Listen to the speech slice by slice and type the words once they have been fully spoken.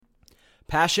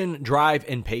Passion, drive,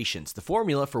 and patience. The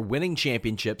formula for winning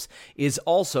championships is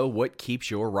also what keeps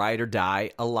your ride or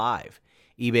die alive.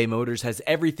 eBay Motors has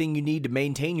everything you need to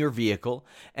maintain your vehicle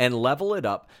and level it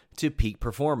up to peak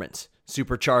performance.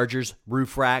 Superchargers,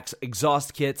 roof racks,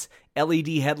 exhaust kits, LED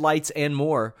headlights, and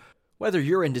more. Whether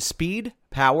you're into speed,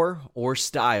 power, or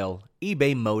style,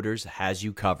 eBay Motors has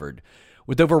you covered.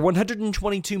 With over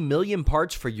 122 million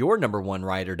parts for your number one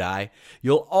ride or die,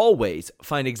 you'll always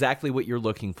find exactly what you're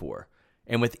looking for.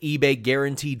 And with eBay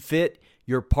Guaranteed Fit,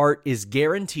 your part is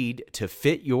guaranteed to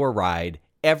fit your ride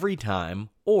every time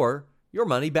or your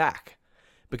money back.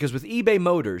 Because with eBay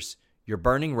Motors, you're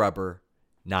burning rubber,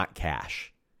 not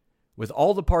cash. With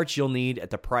all the parts you'll need at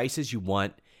the prices you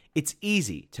want, it's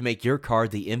easy to make your car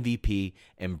the MVP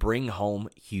and bring home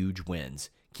huge wins.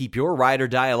 Keep your ride or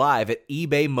die alive at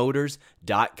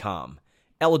ebaymotors.com.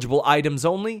 Eligible items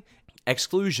only.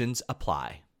 Exclusions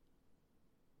apply.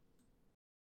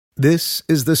 This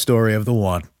is the story of the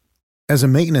one. As a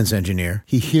maintenance engineer,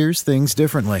 he hears things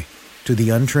differently. To the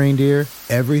untrained ear,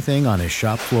 everything on his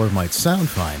shop floor might sound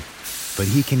fine,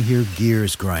 but he can hear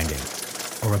gears grinding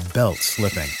or a belt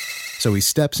slipping. So he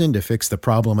steps in to fix the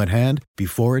problem at hand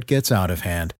before it gets out of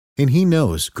hand. And he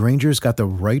knows Grainger's got the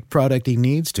right product he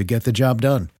needs to get the job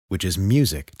done, which is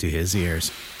music to his ears.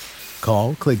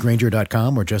 Call, click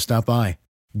Grainger.com, or just stop by.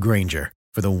 Grainger,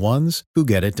 for the ones who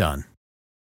get it done.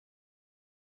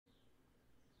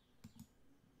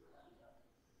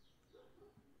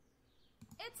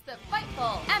 It's the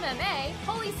Fightful MMA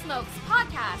Holy Smokes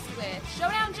podcast with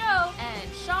Showdown Joe and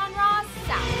Sean Ross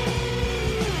Sapp.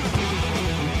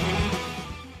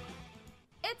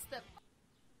 It's the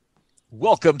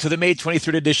Welcome to the May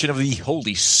 23rd edition of the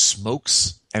Holy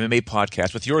Smokes MMA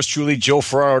podcast with yours truly, Joe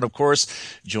Ferraro, and of course,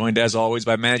 joined as always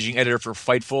by managing editor for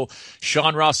Fightful,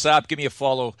 Sean Ross Sapp. Give me a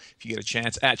follow if you get a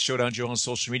chance at Showdown Joe on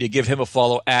social media. Give him a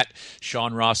follow at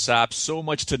Sean Ross Sapp. So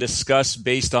much to discuss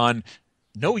based on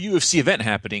no UFC event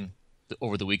happening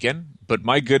over the weekend, but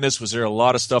my goodness, was there a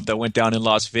lot of stuff that went down in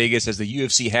Las Vegas as the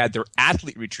UFC had their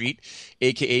athlete retreat,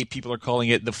 aka people are calling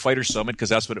it the Fighter Summit because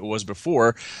that's what it was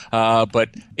before, but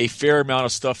a fair amount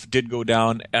of stuff did go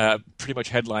down, pretty much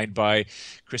headlined by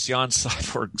Christiane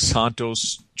Cyborg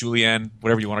Santos, Julianne,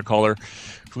 whatever you want to call her,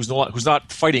 who's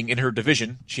not fighting in her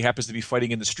division. She happens to be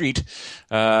fighting in the street.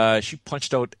 She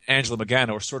punched out Angela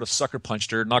Magana, or sort of sucker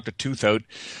punched her, knocked a tooth out,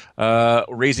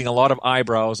 raising a lot of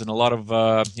eyebrows and a lot of,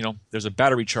 there's a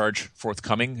battery charge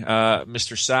forthcoming.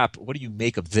 Mr. Sapp, what do you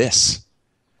make of this?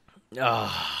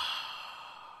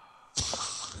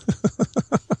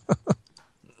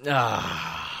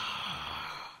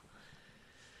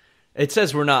 It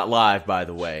says we're not live, by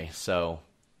the way, so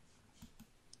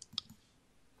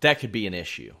that could be an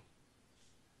issue.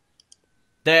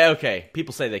 Okay,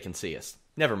 people say they can see us.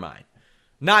 Never mind.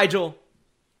 Nigel,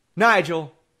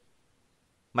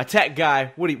 my tech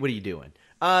guy, what are you doing?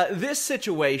 This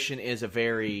situation is a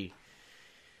very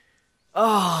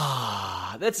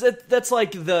that's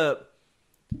like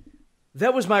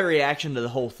that was my reaction to the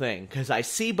whole thing, because I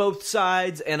see both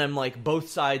sides and I'm like, both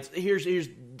sides, here's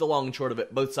the long and short of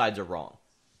it, both sides are wrong.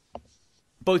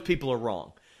 Both people are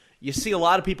wrong. You see a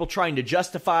lot of people trying to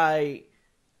justify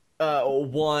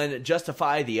one,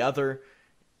 justify the other.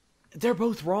 They're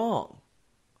both wrong.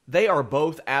 They are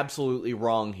both absolutely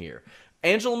wrong here.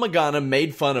 Angela Magana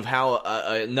made fun of how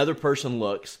another person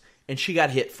looks, and she got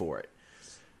hit for it.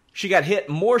 She got hit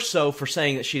more so for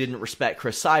saying that she didn't respect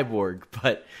Chris Cyborg,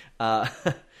 but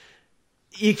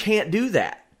you can't do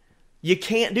that. You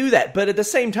can't do that. But at the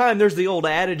same time, there's the old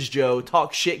adage, Joe,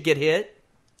 talk shit, get hit.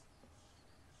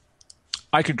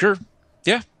 I concur.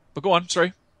 Yeah, but go on.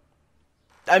 Sorry.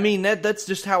 I mean, that's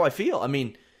just how I feel. I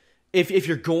mean, if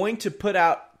you're going to put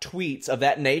out tweets of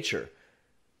that nature,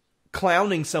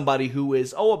 clowning somebody who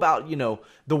is, about,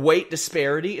 the weight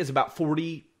disparity is about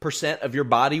 40% of your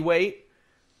body weight,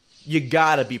 you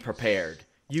gotta be prepared.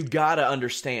 You gotta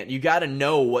understand. You gotta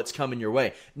know what's coming your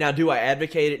way. Now, do I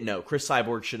advocate it? No. Chris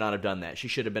Cyborg should not have done that. She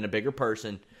should have been a bigger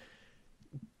person.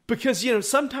 Because,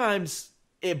 sometimes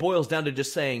it boils down to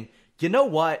just saying, you know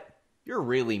what? You're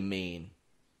really mean.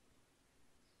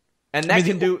 And that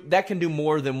can do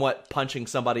more than what punching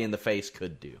somebody in the face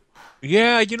could do.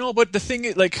 Yeah, but the thing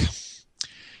is,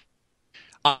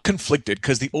 I'm conflicted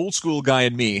because the old school guy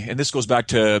in me, and this goes back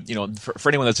to, for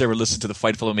anyone that's ever listened to the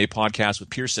Fightful MMA podcast with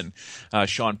Pearson,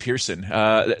 Sean Pearson,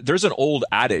 there's an old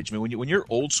adage. I mean, when you're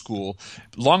old school,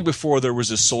 long before there was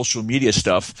this social media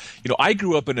stuff, I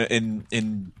grew up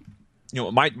in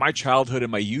my childhood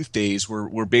and my youth days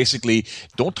were basically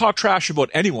don't talk trash about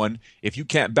anyone if you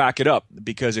can't back it up.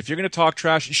 Because if you're going to talk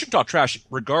trash, you should talk trash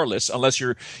regardless, unless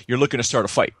you're looking to start a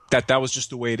fight. That was just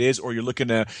the way it is. Or you're looking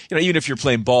to, even if you're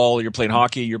playing ball, or you're playing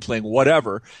hockey, you're playing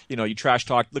whatever, you trash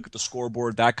talk, look at the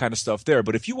scoreboard, that kind of stuff there.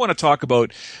 But if you want to talk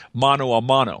about mano a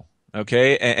mano,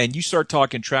 okay, and you start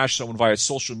talking trash to someone via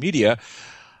social media,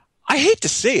 I hate to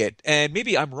say it, and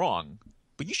maybe I'm wrong,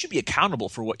 but you should be accountable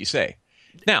for what you say.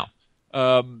 Now,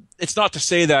 it's not to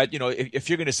say that, if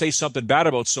you're going to say something bad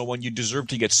about someone, you deserve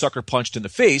to get sucker punched in the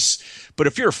face. But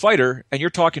if you're a fighter and you're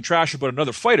talking trash about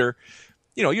another fighter,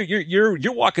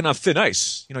 you're walking on thin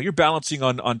ice. You're balancing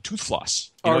on tooth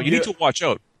floss. You need to watch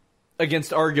out.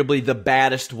 Against arguably the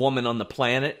baddest woman on the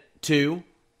planet, too.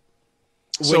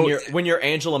 When you're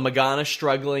Angela Magana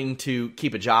struggling to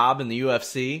keep a job in the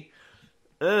UFC.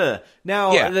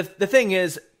 Now, the thing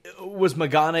is, was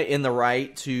Magana in the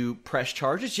right to press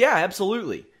charges? Yeah,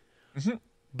 absolutely. Mm-hmm.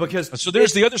 Because so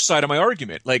there's the other side of my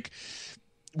argument. Like,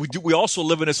 we also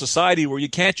live in a society where you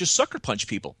can't just sucker punch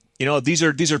people. These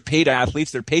are paid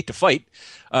athletes. They're paid to fight.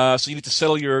 So you need to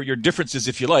settle your differences,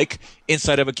 if you like,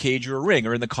 inside of a cage or a ring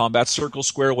or in the combat circle,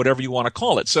 square, whatever you want to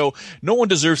call it. So no one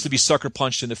deserves to be sucker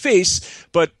punched in the face.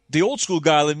 But the old school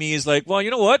guy in me is like, well,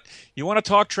 you know what? You want to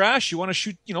talk trash? You want to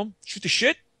shoot the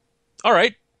shit? All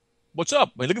right. What's up?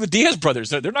 I mean, look at the Diaz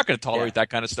brothers. They're not going to tolerate that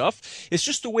kind of stuff. It's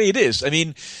just the way it is. I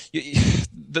mean,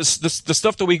 the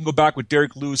stuff that we can go back with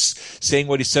Derek Lewis saying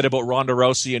what he said about Ronda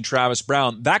Rousey and Travis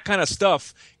Brown, that kind of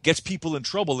stuff gets people in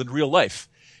trouble in real life.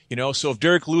 So if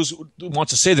Derek Lewis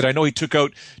wants to say that, I know he took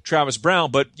out Travis Brown,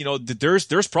 but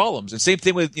there's problems. And same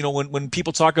thing with when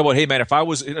people talk about, hey man, if I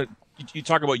was you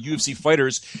talk about UFC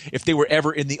fighters, if they were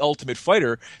ever in the Ultimate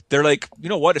Fighter, they're like, you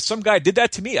know what? If some guy did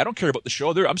that to me, I don't care about the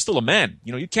show. I'm still a man.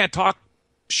 You can't talk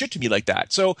shit to me like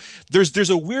that. So there's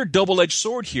a weird double-edged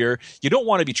sword here. You don't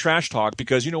want to be trash talk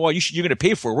because you know what? You're going to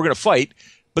pay for it. We're going to fight,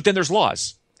 but then there's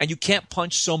laws, and you can't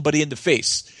punch somebody in the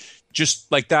face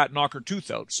just like that, knock her tooth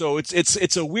out. So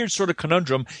it's a weird sort of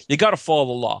conundrum. You got to follow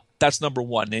the law. That's number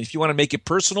one. And if you want to make it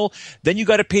personal, then you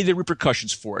got to pay the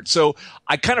repercussions for it. So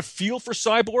I kind of feel for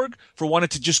Cyborg for wanting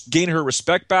to just gain her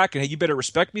respect back and, hey, you better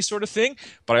respect me sort of thing.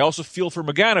 But I also feel for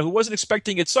Magana, who wasn't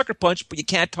expecting it sucker punch, but you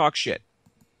can't talk shit.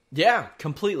 Yeah,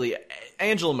 completely.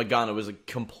 Angela Magana was a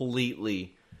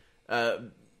completely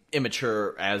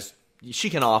immature, as she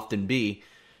can often be,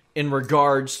 in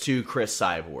regards to Chris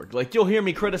Cyborg. Like, you'll hear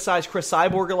me criticize Chris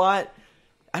Cyborg a lot.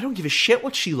 I don't give a shit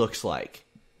what she looks like.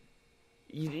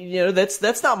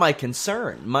 That's not my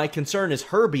concern. My concern is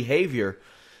her behavior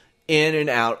in and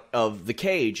out of the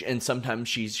cage, and sometimes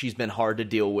she's been hard to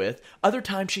deal with. Other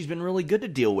times she's been really good to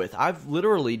deal with. I've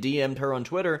literally DM'd her on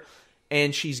Twitter,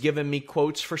 and she's given me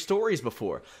quotes for stories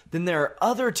before. Then there are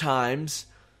other times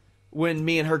when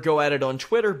me and her go at it on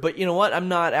Twitter, but you know what? I'm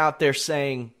not out there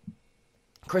saying,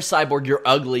 Chris Cyborg, you're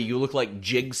ugly, you look like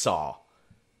Jigsaw.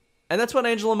 And that's what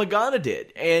Angela Magana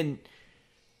did. And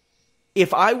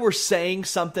if I were saying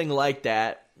something like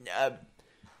that,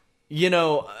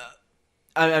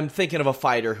 I'm thinking of a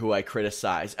fighter who I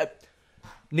criticize.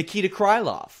 Nikita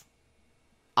Krylov.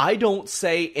 I don't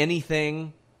say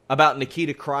anything about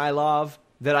Nikita Krylov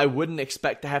that I wouldn't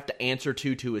expect to have to answer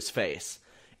to his face.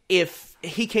 If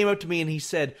he came up to me and he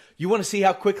said, you want to see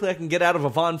how quickly I can get out of a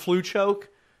Von Flue choke?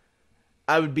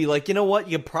 I would be like, you know what?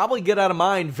 You probably get out of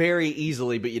mine very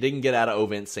easily, but you didn't get out of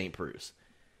Ovince St. Preux.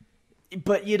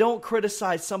 But you don't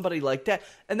criticize somebody like that.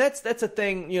 And that's a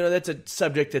thing, that's a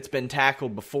subject that's been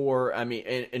tackled before, I mean,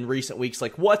 in recent weeks.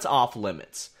 Like, what's off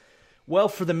limits? Well,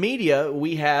 for the media,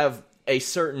 we have a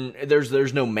certain,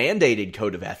 there's no mandated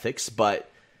code of ethics, but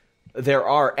there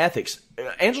are ethics.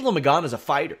 Angela Magana is a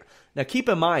fighter. Now, keep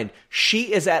in mind,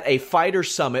 she is at a fighter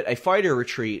summit, a fighter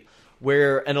retreat,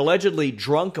 where an allegedly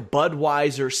drunk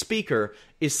Budweiser speaker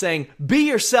is saying, be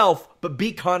yourself, but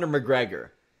be Conor McGregor.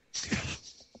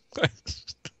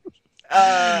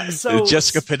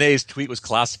 Jessica Panay's tweet was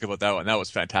classic about that one. That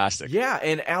was fantastic. Yeah,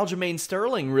 and Aljamain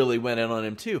Sterling really went in on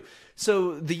him too.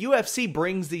 So the UFC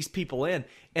brings these people in,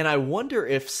 and I wonder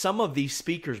if some of these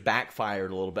speakers backfired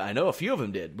a little bit. I know a few of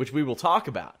them did, which we will talk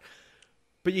about.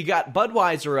 But you got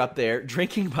Budweiser up there,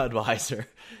 drinking Budweiser,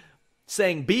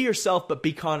 saying, be yourself, but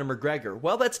be Conor McGregor.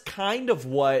 Well, that's kind of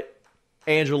what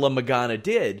Angela Magana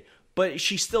did, but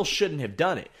she still shouldn't have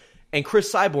done it. And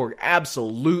Chris Cyborg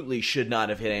absolutely should not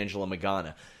have hit Angela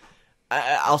Magana.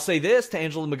 I'll say this, to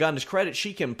Angela Magana's credit,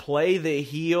 she can play the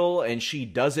heel, and she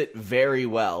does it very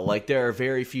well. Like, there are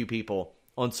very few people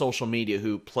on social media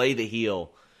who play the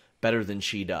heel better than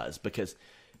she does, because,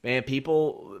 man,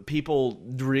 people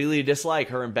really dislike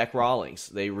her and Beck Rawlings.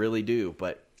 They really do,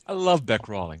 but I love Beck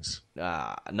Rawlings.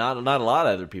 Not a lot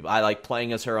of other people. I like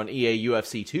playing as her on EA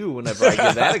UFC 2 whenever I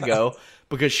give that a go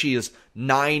because she is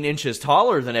 9 inches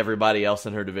taller than everybody else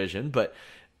in her division. But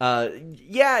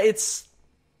yeah, it's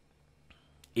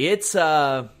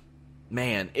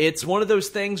man, it's one of those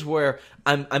things where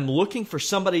I'm looking for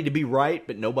somebody to be right,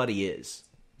 but nobody is.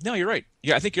 No, you're right.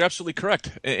 Yeah, I think you're absolutely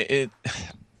correct.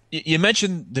 You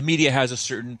mentioned the media has a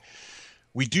certain,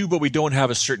 we do, but we don't have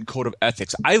a certain code of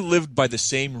ethics. I lived by the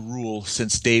same rule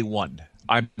since day one.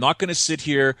 I'm not going to sit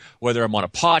here, whether I'm on a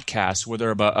podcast,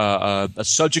 whether I'm a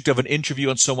subject of an interview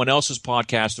on someone else's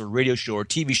podcast or radio show or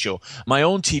TV show, my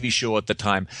own TV show at the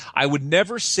time. I would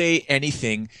never say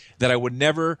anything that I would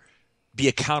never be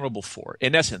accountable for.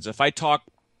 In essence, if I talk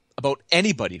about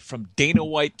anybody from Dana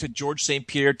White to George St.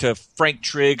 Pierre to Frank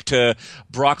Trigg to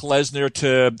Brock Lesnar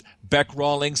to Beck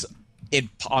Rawlings in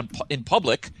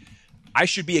public, I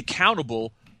should be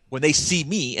accountable when they see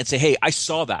me and say, hey, I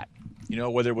saw that. You know,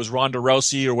 whether it was Ronda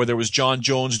Rousey or whether it was John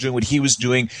Jones doing what he was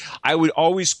doing, I would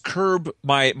always curb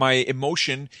my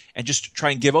emotion and just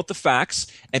try and give out the facts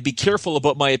and be careful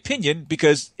about my opinion,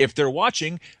 because if they're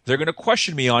watching, they're going to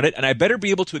question me on it, and I better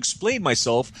be able to explain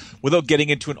myself without getting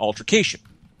into an altercation.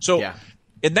 So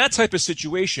in that type of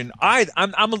situation, I'm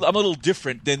a little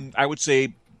different than, I would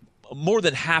say, more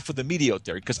than half of the media out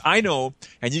there, because I know,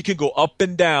 and you can go up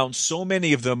and down so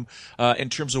many of them in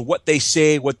terms of what they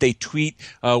say, what they tweet,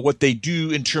 what they do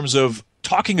in terms of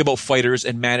talking about fighters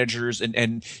and managers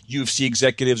and UFC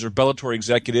executives or Bellator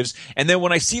executives. And then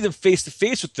when I see them face to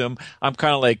face with them, I'm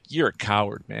kind of like, you're a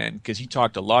coward, man, because you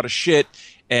talked a lot of shit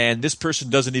and this person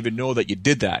doesn't even know that you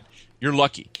did that. You're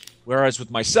lucky. Whereas with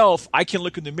myself, I can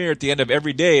look in the mirror at the end of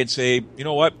every day and say, you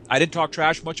know what? I didn't talk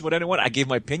trash much about anyone. I gave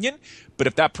my opinion. But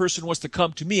if that person wants to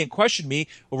come to me and question me,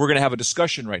 well, we're going to have a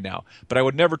discussion right now. But I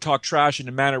would never talk trash in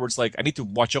a manner where it's like, I need to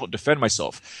watch out and defend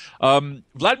myself.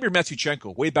 Vladimir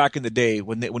Matyuchenko, way back in the day,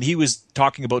 when he was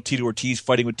talking about Tito Ortiz,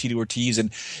 fighting with Tito Ortiz,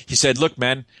 and he said, look,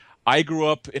 man, I grew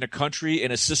up in a country,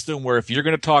 in a system where if you're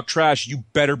going to talk trash, you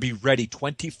better be ready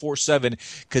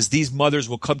 24/7, because these mothers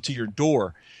will come to your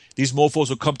door. These mofos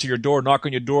will come to your door, knock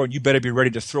on your door, and you better be ready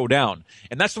to throw down.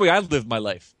 And that's the way I live my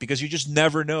life, because you just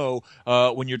never know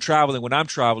when you're traveling. When I'm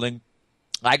traveling,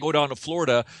 I go down to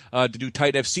Florida to do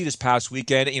Titan FC this past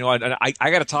weekend. You know, and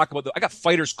I got to talk about I got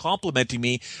fighters complimenting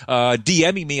me,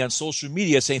 DMing me on social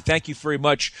media saying thank you very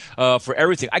much for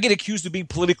everything. I get accused of being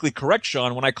politically correct,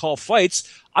 Sean, when I call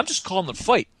fights. I'm just calling the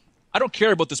fight. I don't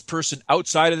care about this person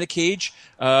outside of the cage.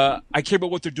 I care about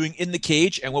what they're doing in the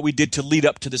cage and what we did to lead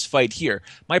up to this fight here.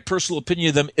 My personal opinion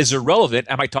of them is irrelevant.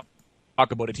 I might talk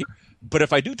about it here. But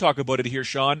if I do talk about it here,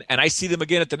 Sean, and I see them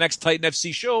again at the next Titan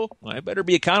FC show, I better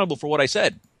be accountable for what I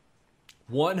said.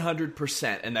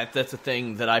 100%. And that's a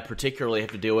thing that I particularly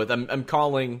have to deal with. I'm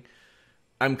calling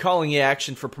the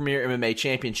action for Premier MMA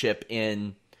Championship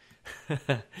in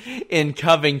in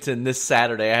Covington this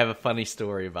Saturday. I have a funny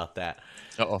story about that.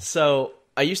 Uh-oh. So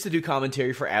I used to do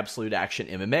commentary for Absolute Action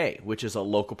MMA, which is a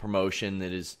local promotion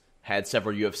that has had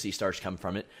several UFC stars come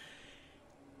from it.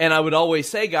 And I would always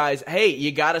say, guys, hey,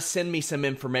 you got to send me some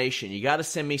information. You got to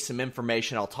send me some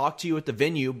information. I'll talk to you at the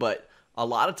venue, but a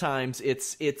lot of times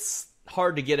it's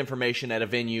hard to get information at a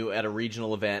venue, at a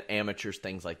regional event, amateurs,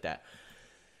 things like that.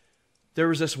 There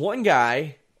was this one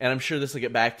guy, and I'm sure this will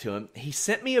get back to him. He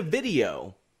sent me a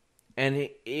video, and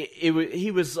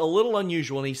he was a little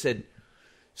unusual, and he said,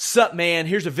 "Sup, man,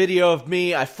 here's a video of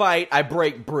me. I fight, I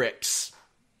break bricks."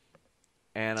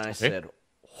 And I said,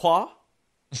 "What?"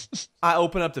 I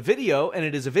open up the video, and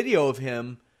it is a video of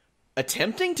him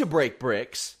attempting to break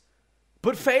bricks,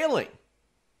 but failing.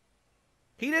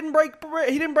 He didn't break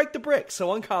the bricks.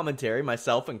 So on commentary,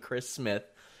 myself and Chris Smith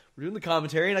were doing the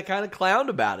commentary, and I kind of clowned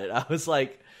about it. I was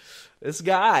like, this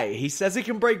guy, he says he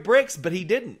can break bricks, but he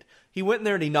didn't. He went in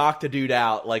there and he knocked a dude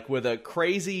out, like with a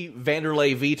crazy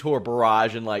Vanderlei Vitor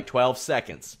barrage in like 12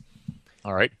 seconds.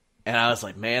 All right. And I was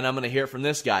like, man, I'm going to hear from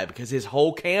this guy, because his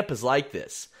whole camp is like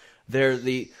this. They're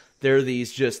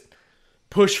these just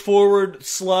push forward,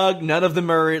 slug. None of them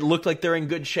look like they're in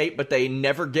good shape, but they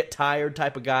never get tired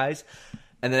type of guys.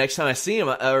 And the next time I see him,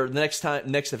 or the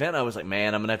next event, I was like,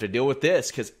 man, I'm going to have to deal with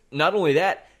this. Because not only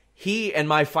that, he and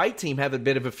my fight team have a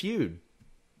bit of a feud.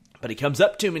 But he comes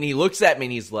up to me and he looks at me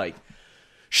and he's like,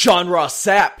 "Sean Ross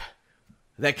Sapp,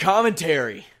 that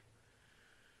commentary.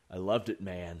 I loved it,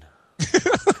 man."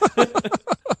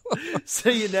 So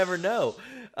you never know.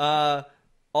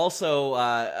 Also,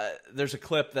 there's a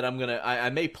clip that I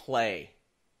may play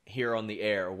here on the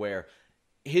air where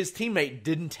his teammate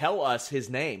didn't tell us his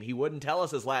name. He wouldn't tell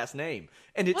us his last name.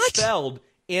 And it's spelled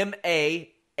Mahoe.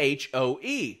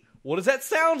 What does that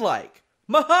sound like?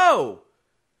 Maho.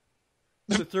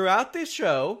 So throughout this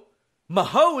show,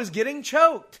 Maho is getting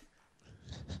choked.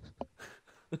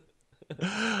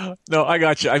 No, I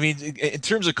got you. I mean, in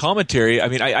terms of commentary, I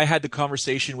mean, I had the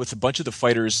conversation with a bunch of the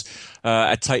fighters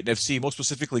at Titan FC, most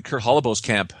specifically Kurt Holloway's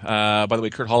camp. By the way,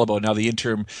 Kurt Hollow, now the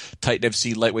interim Titan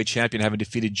FC lightweight champion, having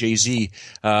defeated Jay-Z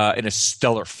in a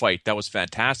stellar fight. That was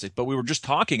fantastic. But we were just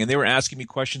talking, and they were asking me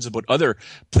questions about other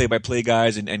play-by-play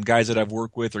guys and guys that I've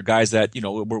worked with, or guys that, you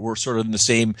know, we're sort of in the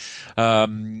same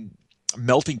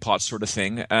melting pot sort of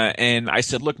thing. And I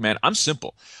said, look, man, I'm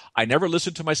simple. I never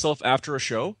listen to myself after a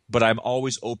show, but I'm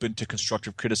always open to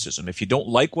constructive criticism. If you don't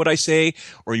like what I say,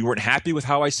 or you weren't happy with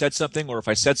how I said something, or if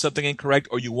I said something incorrect,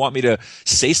 or you want me to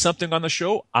say something on the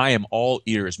show, I am all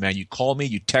ears, man. You call me,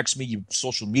 you text me, you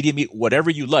social media me, whatever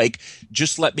you like,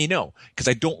 just let me know. Because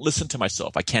I don't listen to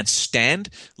myself. I can't stand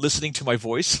listening to my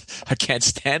voice. I can't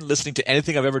stand listening to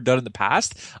anything I've ever done in the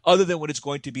past, other than when it's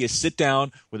going to be a sit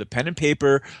down with a pen and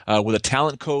paper, with a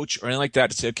talent coach or anything like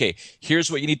that, to say, okay, here's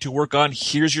what you need to work on.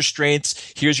 Here's your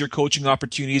strengths. Here's your coaching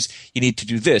opportunities. You need to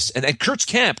do this. And Kurt's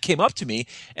camp came up to me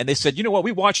and they said, you know what?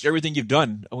 We watched everything you've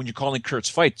done when you're calling Kurt's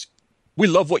fights. We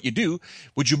love what you do.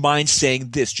 Would you mind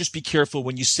saying this? Just be careful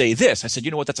when you say this. I said,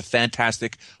 you know what? That's a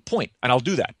fantastic point. And I'll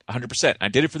do that 100%. I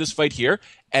did it for this fight here.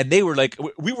 And they were like,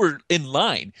 we were in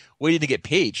line waiting to get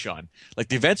paid, Sean. Like,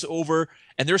 the event's over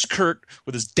and there's Kurt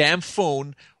with his damn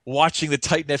phone watching the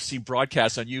Titan FC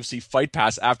broadcast on UFC Fight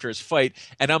Pass after his fight,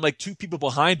 and I'm like two people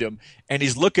behind him, and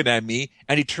he's looking at me,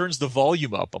 and he turns the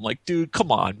volume up. I'm like, dude,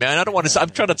 come on, man. I don't want to. I'm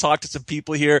trying to talk to some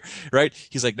people here, right?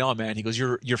 He's like, no, man. He goes,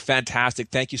 you're fantastic.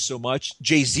 Thank you so much.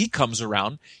 Jay-Z comes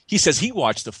around. He says he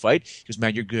watched the fight. He goes,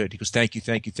 man, you're good. He goes, thank you.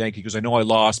 He goes, I know I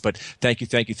lost, but thank you.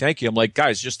 I'm like,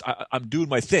 guys, just I'm doing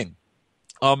my thing.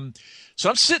 So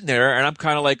I'm sitting there, and I'm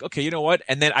kind of like, okay, you know what?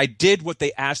 And then I did what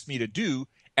they asked me to do.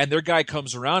 And their guy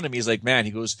comes around to me. He's like, man, he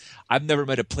goes, I've never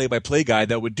met a play-by-play guy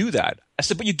that would do that. I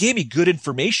said, but you gave me good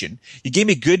information. You gave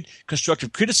me good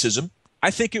constructive criticism.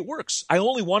 I think it works. I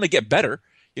only want to get better.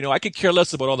 You know, I could care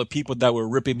less about all the people that were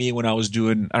ripping me when I was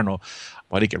doing, I don't know,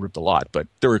 well, I didn't get ripped a lot, but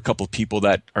there were a couple of people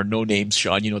that are no names,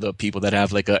 Sean. You know, the people that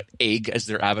have like an egg as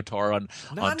their avatar on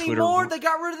Twitter. Not anymore. They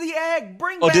got rid of the egg.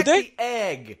 Bring back the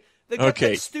egg. They got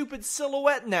that stupid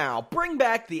silhouette now. Bring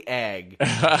back the egg.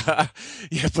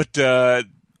 Yeah, but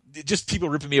just people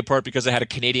ripping me apart because I had a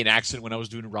Canadian accent when I was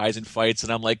doing Ryzen fights,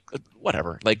 and I'm like,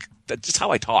 whatever. Like, that's just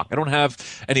how I talk. I don't have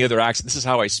any other accent. This is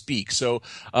how I speak. So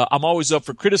I'm always up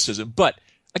for criticism. But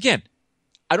again,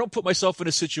 I don't put myself in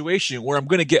a situation where I'm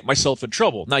going to get myself in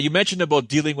trouble. Now, you mentioned about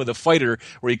dealing with a fighter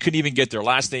where you couldn't even get their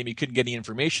last name, you couldn't get any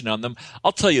information on them.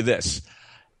 I'll tell you this.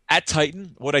 At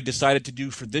Titan, what I decided to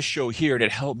do for this show here, and it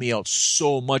helped me out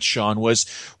so much, Sean, was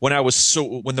when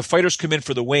the fighters come in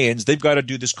for the weigh-ins, they've got to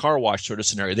do this car wash sort of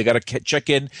scenario. They got to check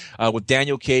in with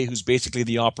Daniel Kay, who's basically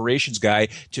the operations guy,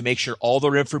 to make sure all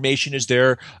their information is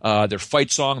there, their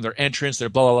fight song, their entrance, their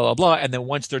blah, blah, blah, blah. And then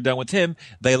once they're done with him,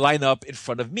 they line up in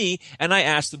front of me, and I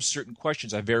ask them certain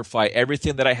questions. I verify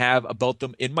everything that I have about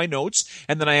them in my notes,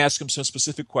 and then I ask them some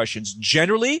specific questions.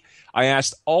 Generally, I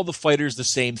asked all the fighters the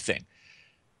same thing.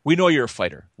 We know you're a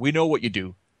fighter. We know what you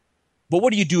do. But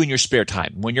what do you do in your spare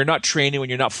time? When you're not training, when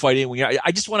you're not fighting,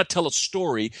 I just want to tell a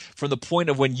story from the point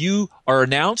of when you are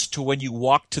announced to when you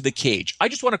walk to the cage. I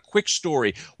just want a quick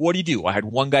story. What do you do? I had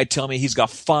one guy tell me he's got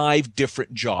 5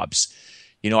 different jobs.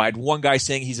 You know, I had one guy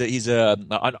saying he's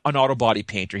an auto body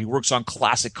painter. He works on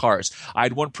classic cars. I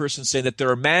had one person saying that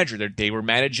they're a manager. They were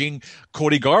managing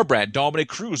Cody Garbrandt, Dominic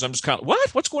Cruz. I'm just kind of,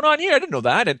 what? What's going on here? I didn't know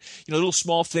that. And, you know, little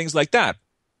small things like that.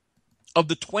 Of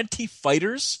the 20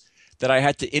 fighters that I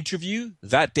had to interview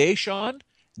that day, Sean,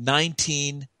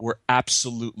 19 were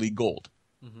absolutely gold.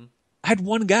 Mm-hmm. I had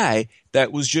one guy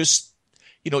that was just,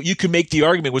 you know, you can make the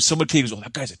argument with someone who goes, oh,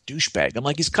 that guy's a douchebag. I'm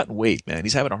like, he's cutting weight, man.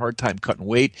 He's having a hard time cutting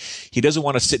weight. He doesn't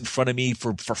want to sit in front of me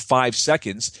for 5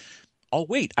 seconds. I'll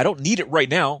wait. I don't need it right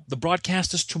now. The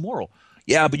broadcast is tomorrow.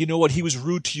 Yeah, but you know what? He was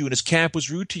rude to you and his camp was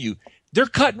rude to you. They're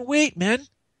cutting weight, man.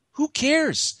 Who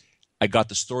cares? I got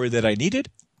the story that I needed.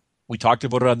 We talked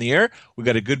about it on the air. We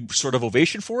got a good sort of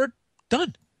ovation for it.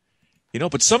 Done. You know,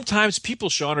 but sometimes people,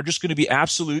 Sean, are just going to be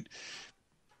absolute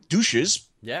douches.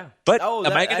 Yeah. But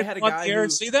am I going to come on the air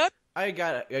and say that? I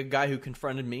got a guy who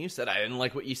confronted me, who said, I didn't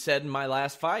like what you said in my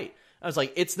last fight. I was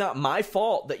like, it's not my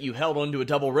fault that you held onto a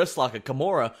double wrist lock of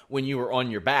Kimura when you were on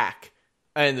your back.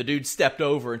 And the dude stepped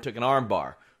over and took an arm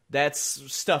bar. That's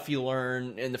stuff you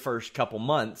learn in the first couple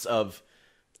months of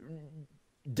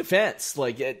defense.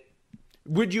 Like,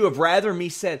 would you have rather me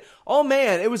said, oh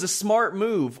man, it was a smart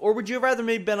move? Or would you have rather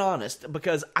me been honest?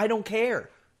 Because I don't care.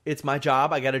 It's my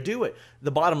job. I got to do it.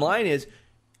 The bottom line is,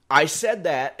 I said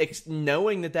that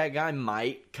knowing that guy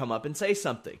might come up and say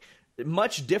something.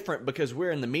 much different because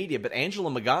we're in the media, but Angela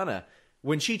Magana,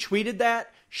 when she tweeted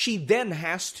that, she then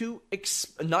has to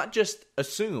not just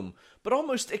assume, but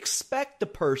almost expect the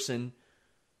person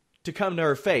to come to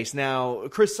her face. Now,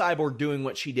 Chris Cyborg doing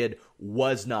what she did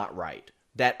was not right.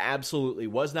 That absolutely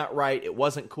was not right. It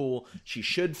wasn't cool. She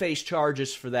should face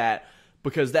charges for that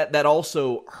because that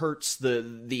also hurts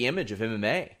the image of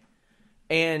MMA.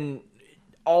 And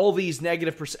all these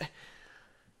negative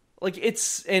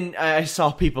and I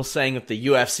saw people saying that the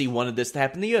UFC wanted this to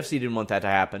happen. The UFC didn't want that to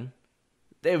happen.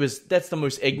 That's the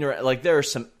most ignorant, like there are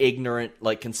some ignorant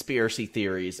like conspiracy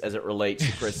theories as it relates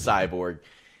to Chris Cyborg.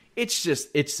 It's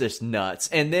just nuts.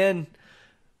 And then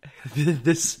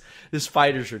this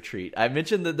fighters retreat. I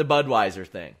mentioned the Budweiser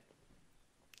thing.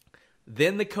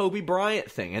 Then the Kobe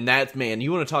Bryant thing. And that's, man,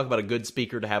 you want to talk about a good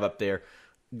speaker to have up there.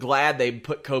 Glad they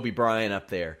put Kobe Bryant up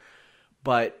there.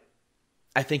 But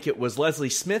I think it was Leslie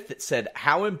Smith that said,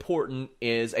 how important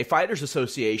is a fighters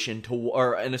association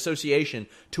or an association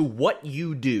to what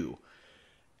you do?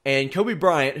 And Kobe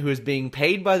Bryant, who is being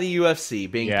paid by the UFC,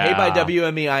 being paid by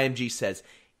WME IMG, says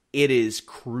it is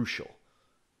crucial.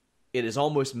 It is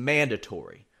almost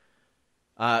mandatory.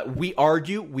 We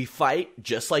argue, we fight,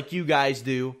 just like you guys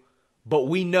do. But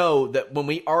we know that when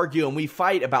we argue and we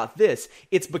fight about this,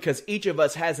 it's because each of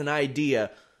us has an idea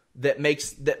that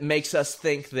makes us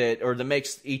think that, or that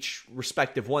makes each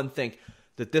respective one think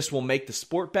that this will make the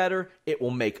sport better, it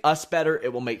will make us better,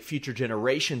 it will make future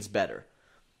generations better.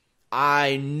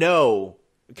 I know,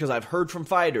 because I've heard from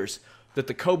fighters, that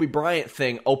the Kobe Bryant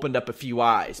thing opened up a few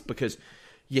eyes, because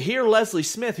you hear Leslie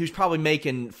Smith, who's probably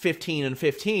making 15 and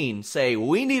 15, say,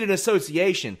 we need an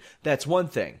association. That's one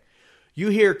thing. You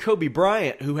hear Kobe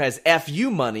Bryant, who has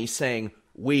FU money, saying,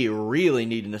 we really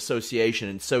need an association,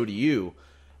 and so do you.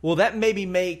 Well, that maybe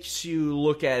makes you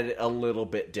look at it a little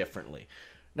bit differently.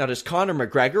 Now, does Conor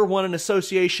McGregor want an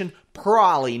association?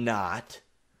 Probably not.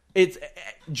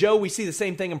 Joe, we see the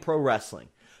same thing in pro wrestling.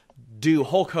 Do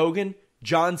Hulk Hogan,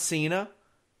 John Cena,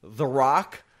 The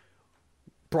Rock,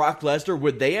 Brock Lesnar,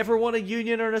 would they ever want a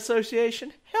union or an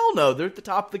association? Hell no, they're at the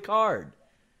top of the card.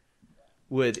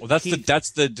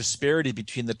 That's the disparity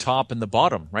between the top and the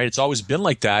bottom, right? It's always been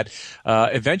like that.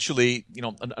 Eventually,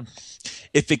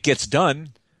 if it gets done,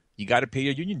 you got to pay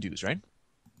your union dues, right?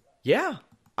 Yeah,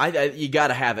 you got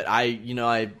to have it.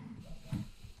 I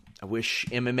wish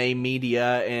MMA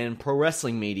media and pro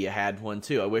wrestling media had one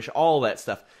too. I wish all that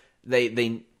stuff.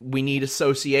 We need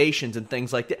associations and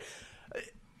things like that.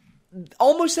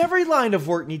 Almost every line of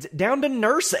work needs it, down to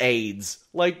nurse aides.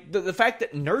 Like the fact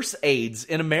that nurse aides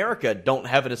in America don't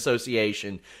have an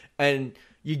association, and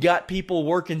you got people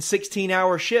working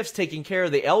 16-hour shifts taking care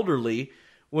of the elderly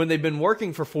when they've been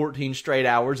working for 14 straight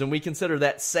hours, and we consider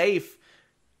that safe.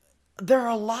 There are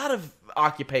a lot of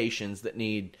occupations that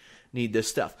need this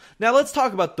stuff. Now let's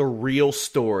talk about the real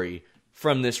story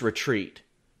from this retreat.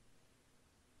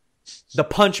 The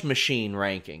punch machine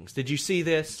rankings. Did you see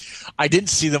this? I didn't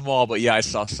see them all, but yeah, I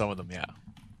saw some of them, yeah.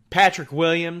 Patrick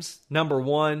Williams, number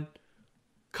 1.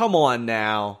 Come on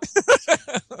now.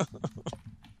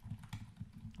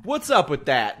 What's up with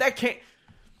that? That can't...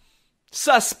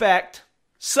 Suspect.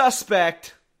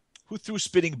 Who threw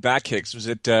spinning back kicks? Was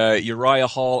it Uriah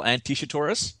Hall and Tisha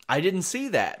Torres? I didn't see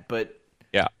that, but...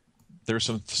 Yeah. There were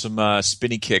some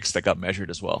spinning kicks that got measured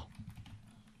as well.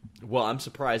 Well, I'm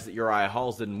surprised that Uriah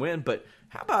Halls didn't win, but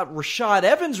how about Rashad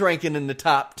Evans ranking in the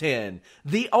top 10?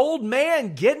 The old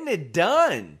man getting it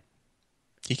done.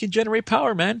 He can generate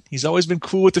power, man. He's always been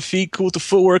cool with the feet, cool with the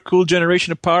footwork, cool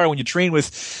generation of power. When you train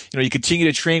with, you continue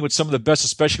to train with some of the best,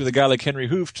 especially with a guy like Henry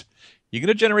Hooft, you're going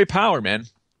to generate power, man.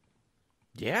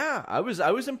 Yeah, I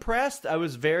was impressed. I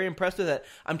was very impressed with that.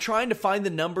 I'm trying to find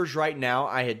the numbers right now.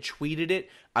 I had tweeted it.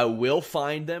 I will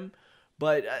find them.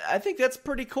 But I think that's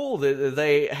pretty cool that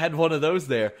they had one of those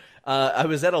there. I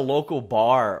was at a local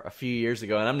bar a few years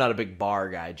ago, and I'm not a big bar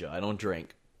guy, Joe. I don't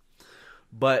drink.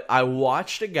 But I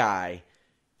watched a guy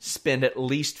spend at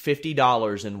least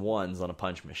 $50 in ones on a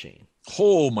punch machine.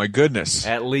 Oh, my goodness.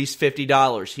 At least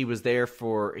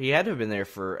 $50. He had to have been there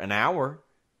for an hour.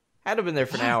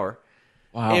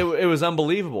 Wow. It was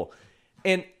unbelievable.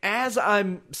 And as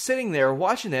I'm sitting there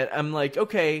watching that, I'm like,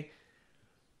 okay,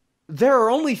 there are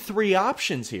only 3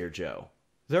 options here, Joe.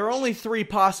 There are only 3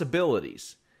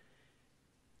 possibilities.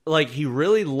 Like, he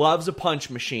really loves a punch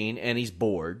machine and he's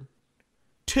bored.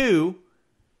 2,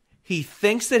 he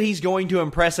thinks that he's going to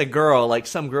impress a girl. Like,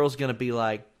 some girl's going to be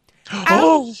like,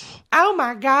 oh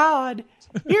my God,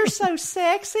 you're so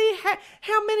sexy.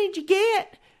 How many did you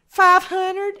get?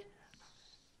 500?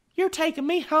 You're taking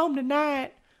me home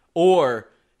tonight. Or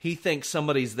he thinks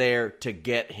somebody's there to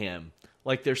get him.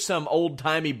 Like there's some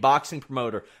old-timey boxing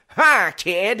promoter. "Hi,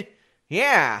 kid.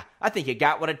 Yeah, I think you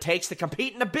got what it takes to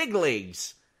compete in the big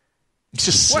leagues. It's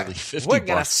just silly. 50 We're going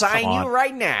to bucks. sign Come you on.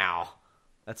 right now."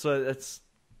 That's what it's...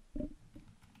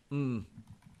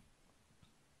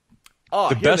 Oh,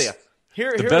 The here best- they are.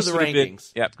 Here The are best the would have been-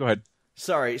 rankings. Yeah, go ahead.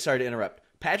 Sorry to interrupt.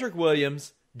 Patrick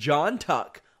Williams, John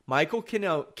Tuck, Michael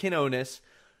Quinones,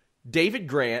 David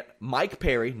Grant, Mike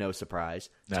Perry, no surprise,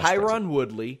 Not Tyron surprising.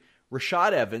 Woodley,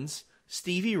 Rashad Evans,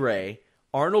 Stevie Ray,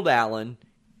 Arnold Allen,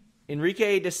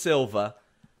 Enrique Da Silva,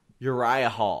 Uriah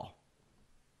Hall.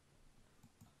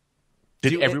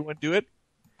 Did Do- everyone do it?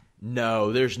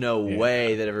 No, there's no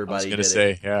way that I was everybody going did to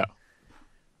say, it. yeah.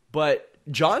 But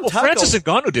John Well, Tuck... Francis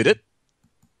Ngannou did it.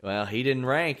 Well, he didn't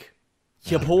rank.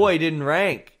 Your boy didn't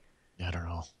rank. I don't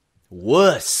know.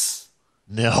 Wuss.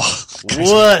 No.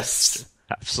 Wuss.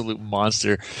 Absolute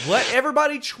monster. Let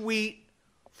everybody tweet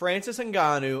Francis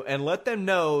Ngannou and let them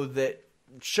know that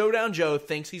Showdown Joe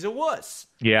thinks he's a wuss.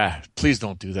 Yeah, please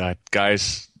don't do that,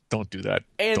 guys. Don't do that.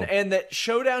 Don't. And that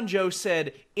Showdown Joe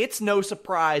said it's no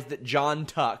surprise that John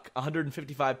Tuck, a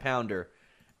 155-pounder,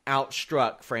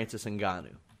 outstruck Francis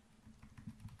Ngannou.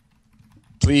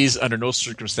 Please, under no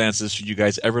circumstances should you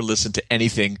guys ever listen to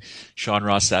anything Sean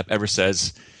Ross Sapp ever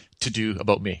says to do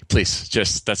about me. Please,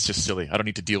 that's just silly. I don't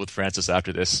need to deal with Francis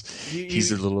after this.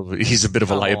 He's a bit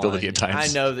of a liability at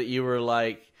times. I know that you were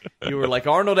like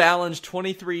Arnold Allen's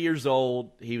 23 years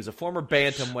old. He was a former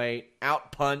bantamweight,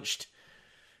 outpunched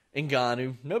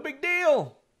Ngannou. No big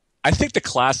deal. I think the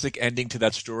classic ending to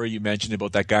that story you mentioned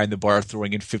about that guy in the bar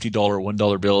throwing in $50 or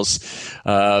 $1 bills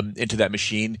into that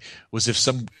machine was if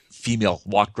some female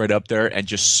walked right up there and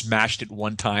just smashed it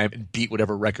one time and beat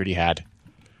whatever record he had.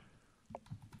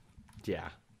 Yeah.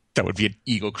 That would be an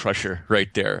ego crusher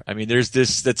right there. I mean, there's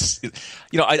this,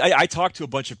 I talked to a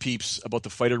bunch of peeps about the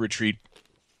fighter retreat.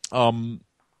 Some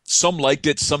liked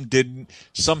it, some didn't.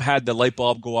 Some had the light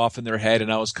bulb go off in their head,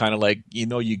 and I was kind of like,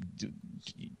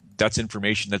 that's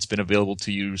information that's been available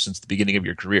to you since the beginning of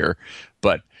your career.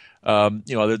 But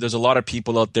there's a lot of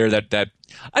people out there that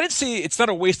I didn't say it's not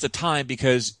a waste of time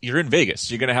because you're in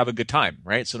Vegas. You're going to have a good time,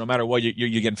 right? So no matter what,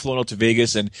 you're getting flown out to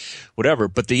Vegas and whatever.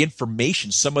 But the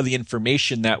information, some of the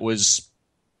information that was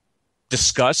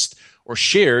discussed or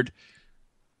shared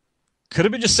could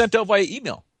have been just sent out via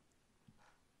email.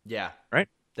 Yeah. Right?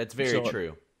 That's very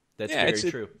true. That's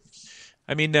very true.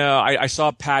 I mean, I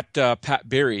saw Pat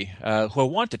Barry, who I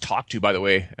want to talk to, by the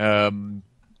way.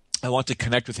 I want to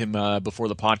connect with him before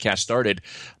the podcast started.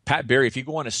 Pat Barry, if you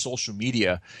go on his social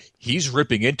media, he's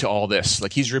ripping into all this.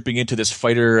 Like he's ripping into this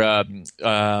fighter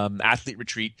athlete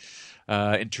retreat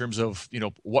in terms of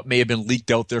what may have been leaked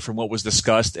out there from what was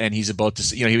discussed. And he's about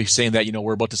to, he was saying that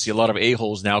we're about to see a lot of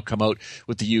a-holes now come out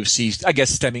with the UFC. I guess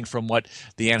stemming from what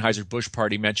the Anheuser-Busch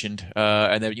party mentioned,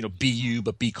 and then be you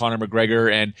but be Conor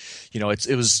McGregor, and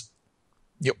it was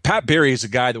Pat Barry is a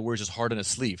guy that wears his heart on his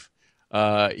sleeve.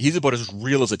 He's about as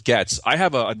real as it gets. I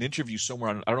have an interview somewhere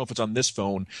I don't know if it's on this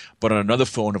phone, but on another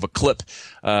phone of a clip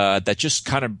that just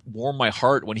kind of warmed my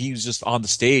heart when he was just on the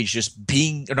stage,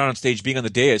 being on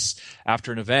the dais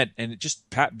after an event, and just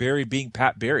Pat Barry being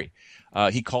Pat Barry.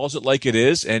 He calls it like it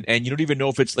is, and you don't even know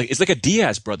if it's like a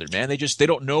Diaz brother, man. They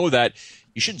don't know that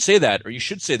you shouldn't say that or you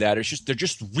should say that. They're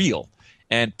just real.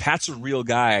 And Pat's a real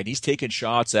guy, and he's taking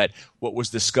shots at what was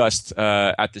discussed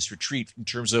at this retreat in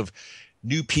terms of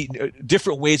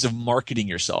different ways of marketing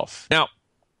yourself. Now,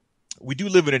 we do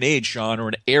live in an age, Sean, or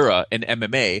an era in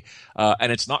MMA,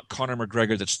 and it's not Conor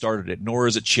McGregor that started it, nor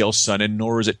is it Chael Sonnen,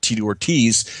 nor is it Tito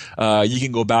Ortiz. You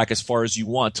can go back as far as you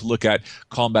want to look at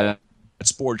combat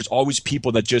sport. There's always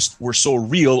people that just were so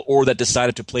real or that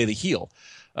decided to play the heel.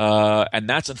 And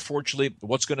that's unfortunately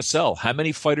what's going to sell. How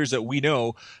many fighters that we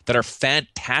know that are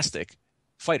fantastic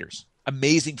fighters,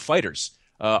 amazing fighters?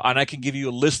 And I can give you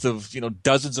a list of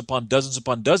dozens upon dozens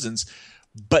upon dozens,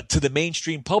 but to the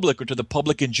mainstream public or to the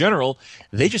public in general,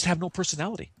 they just have no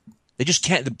personality. They just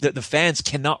can't. The fans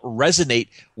cannot resonate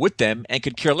with them and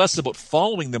could care less about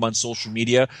following them on social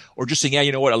media or just saying, yeah,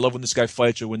 you know what, I love when this guy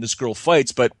fights or when this girl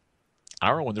fights, but I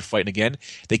don't know when they're fighting again.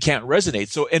 They can't resonate.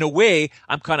 So in a way,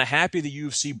 I'm kind of happy the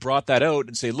UFC brought that out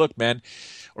and say, look, man,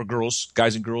 or girls,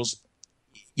 guys and girls,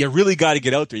 you really got to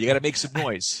get out there. You got to make some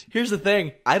noise. Here's the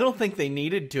thing. I don't think they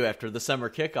needed to after the summer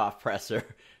kickoff presser.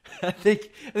 I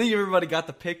think everybody got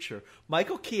the picture.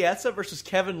 Michael Chiesa versus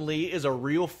Kevin Lee is a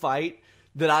real fight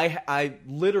that I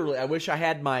literally wish I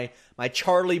had my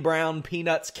Charlie Brown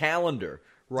Peanuts calendar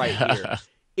right here.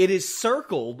 It is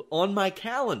circled on my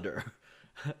calendar.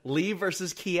 Lee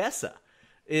versus Chiesa.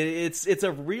 It's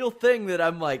a real thing that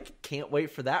I'm like, can't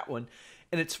wait for that one.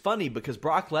 And it's funny because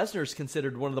Brock Lesnar is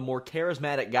considered one of the more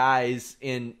charismatic guys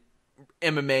in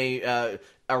MMA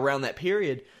around that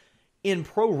period. In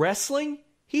pro wrestling,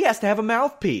 he has to have a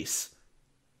mouthpiece.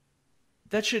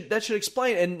 That should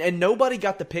explain. And nobody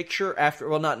got the picture after.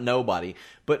 Well, not nobody,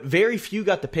 but very few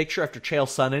got the picture after Chael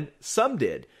Sonnen. Some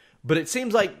did, but it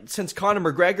seems like since Conor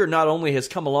McGregor not only has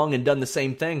come along and done the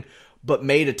same thing, but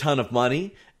made a ton of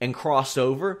money and crossed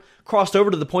over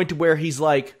to the point to where he's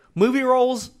like, movie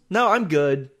roles? No, I'm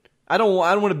good. I don't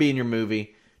want to be in your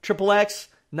movie. Triple X?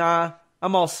 Nah,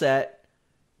 I'm all set.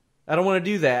 I don't want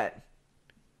to do that.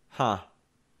 Huh.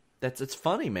 It's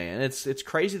funny, man. It's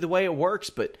crazy the way it works,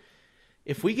 but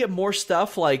if we get more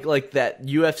stuff like that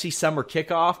UFC Summer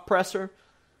Kickoff presser,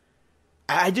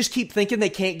 I just keep thinking they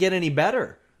can't get any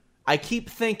better. I keep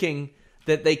thinking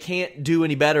that they can't do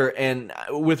any better, and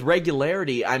with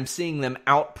regularity, I'm seeing them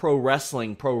out pro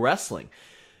wrestling.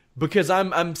 Because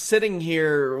I'm sitting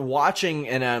here watching,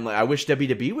 and I'm like, I wish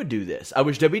WWE would do this. I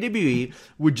wish WWE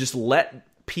would just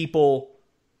let people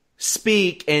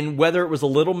speak, and whether it was a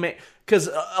little... Because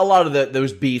a lot of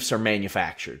those beefs are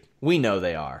manufactured. We know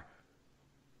they are.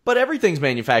 But everything's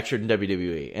manufactured in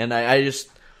WWE, and I just...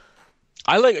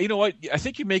 you know what? I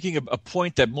think you're making a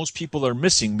point that most people are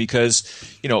missing because,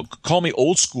 call me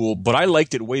old school, but I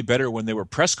liked it way better when they were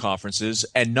press conferences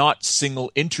and not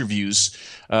single interviews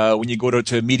when you go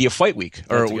to Media Fight Week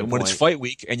or when it's Fight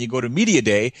Week and you go to Media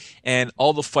Day and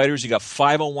all the fighters, you got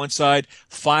 5 on one side,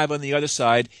 5 on the other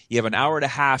side. You have an hour and a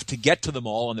half to get to them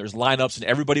all, and there's lineups, and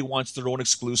everybody wants their own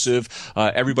exclusive.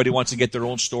 Everybody wants to get their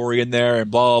own story in there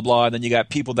and blah, blah, blah. And then you got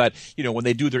people that, when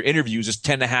they do their interviews, it's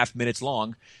 10.5 minutes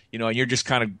long. And you're just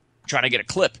kind of trying to get a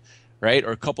clip, right?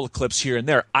 Or a couple of clips here and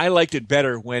there. I liked it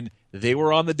better when they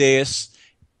were on the dais,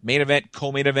 main event,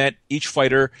 co-main event, each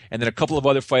fighter, and then a couple of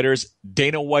other fighters,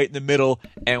 Dana White in the middle,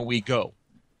 and we go.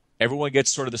 Everyone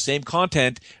gets sort of the same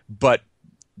content, but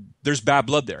there's bad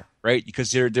blood there, right?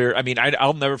 Because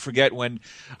I'll never forget when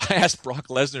I asked Brock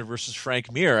Lesnar versus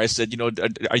Frank Mir. I said, do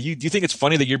you think it's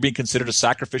funny that you're being considered a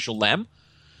sacrificial lamb?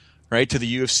 Right, to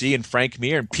the UFC and Frank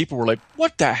Mir, and people were like,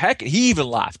 what the heck? He even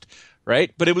laughed,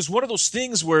 right? But it was one of those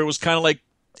things where it was kind of like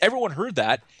everyone heard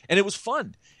that, and it was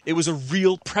fun. It was a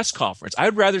real press conference.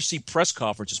 I'd rather see press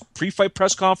conferences, pre-fight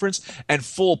press conference and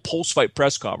full post-fight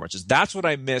press conferences. That's what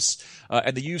I miss.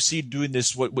 And the UFC doing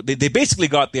this, they basically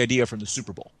got the idea from the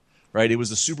Super Bowl. Right, it was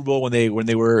the Super Bowl when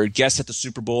they were guests at the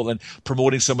Super Bowl and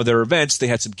promoting some of their events. They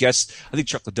had some guests. I think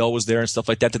Chuck Liddell was there and stuff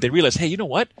like that. That they realized, hey, you know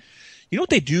what? You know what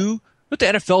they do? What the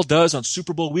NFL does on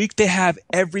Super Bowl week, they have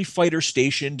every fighter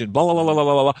stationed and blah, blah, blah, blah,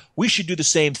 blah, blah. We should do the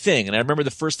same thing. And I remember the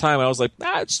first time I was like,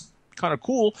 it's kind of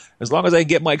cool as long as I can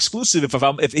get my exclusive.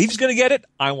 If he's going to get it,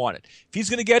 I want it. If he's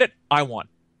going to get it, I want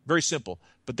it. Very simple.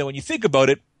 But then when you think about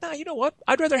it, you know what?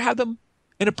 I'd rather have them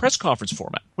in a press conference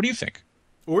format. What do you think?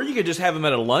 Or you could just have them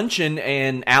at a luncheon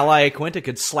and Ally Quinta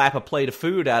could slap a plate of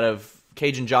food out of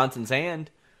Cajun Johnson's hand.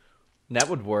 And that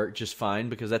would work just fine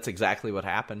because that's exactly what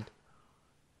happened.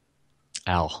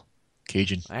 Al,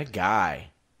 Cajun. That guy.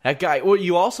 Well,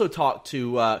 you also talked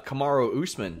to Kamaru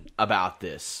Usman about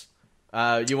this.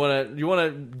 You want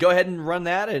to go ahead and run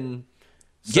that and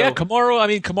Yeah,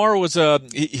 Kamaru was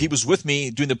he was with me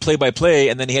doing the play-by-play,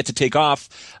 and then he had to take off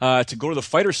to go to the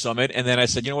Fighter Summit. And then I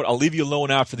said, you know what, I'll leave you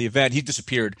alone after the event. He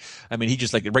disappeared. I mean, he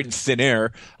just like right in thin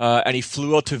air, and he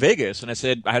flew out to Vegas. And I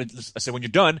said, when you're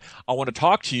done, I want to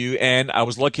talk to you. And I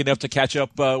was lucky enough to catch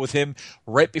up with him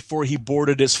right before he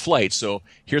boarded his flight. So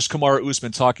here's Kamaru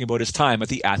Usman talking about his time at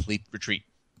the Athlete Retreat.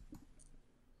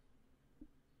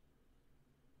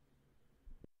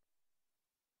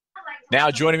 Now,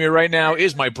 joining me right now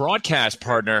is my broadcast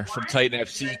partner from Titan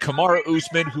FC, Kamaru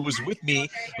Usman, who was with me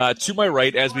to my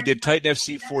right as we did Titan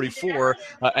FC 44.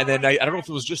 And then I don't know if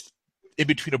it was just in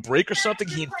between a break or something,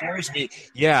 he informs me,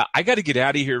 yeah, I got to get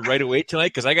out of here right away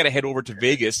tonight because I got to head over to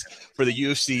Vegas for the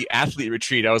UFC Athlete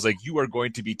Retreat. I was like, you are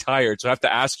going to be tired. So I have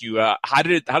to ask you, how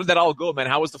did that all go, man?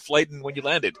 How was the flight and when you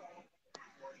landed?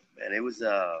 Man, it was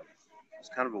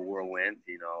kind of a whirlwind.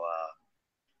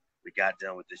 We got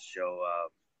done with this show.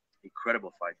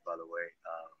 Incredible fights, by the way.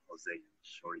 Jose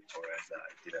Shorty Torres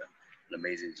did an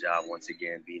amazing job once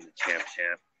again being the champ.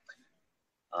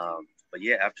 But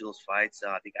yeah, after those fights,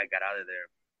 I think I got out of there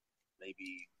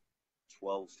maybe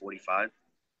 12:45,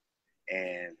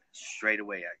 and straight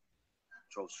away I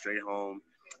drove straight home.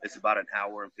 It's about an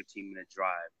hour and 15-minute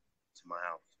drive to my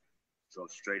house.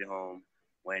 Drove straight home,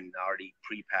 went already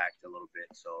pre-packed a little bit,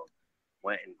 so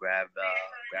went and grabbed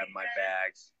my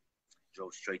bags.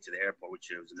 Drove straight to the airport,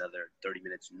 which was another 30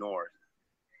 minutes north.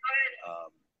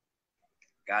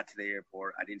 Got to the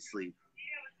airport. I didn't sleep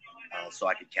so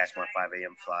I could catch my 5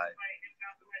 a.m. flight.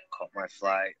 Caught my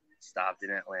flight, stopped in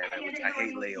Atlanta, which I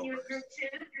hate layovers.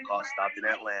 Stopped in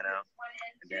Atlanta,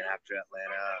 And then after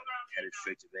Atlanta, headed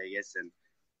straight to Vegas and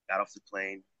got off the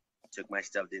plane, took my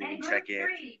stuff, didn't even check in,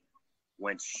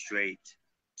 went straight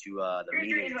to the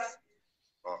meetings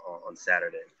on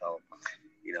Saturday. So,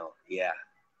 it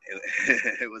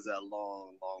was a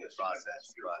long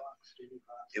process, but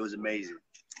it was amazing.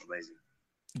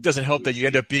 It doesn't help that you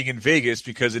end up being in Vegas,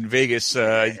 because in Vegas,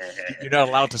 you're not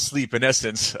allowed to sleep, in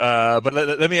essence. But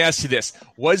let me ask you this.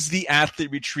 Was the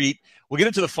athlete retreat, we'll get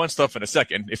into the fun stuff in a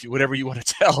second, whatever you want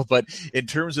to tell, but in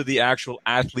terms of the actual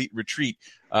athlete retreat,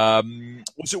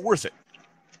 was it worth it?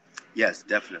 Yes,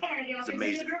 definitely. It's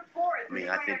amazing. I mean,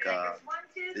 I think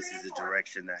this is the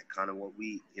direction that kind of what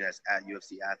we, as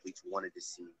UFC athletes, wanted to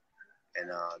see.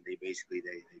 And they basically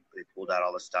they pulled out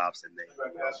all the stops, and they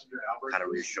kind of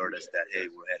reassured us that, hey,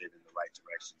 we're headed in the right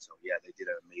direction. So yeah, they did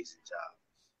an amazing job.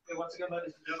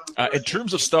 In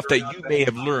terms of stuff that you may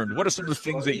have learned, what are some of the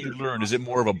things that you learned? Is it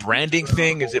more of a branding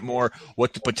thing? Is it more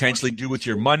what to potentially do with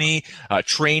your money,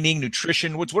 training,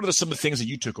 nutrition? What are some of the things that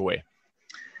you took away?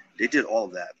 They did all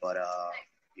of that, but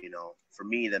for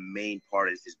me, the main part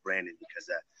is branding, because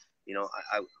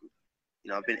I've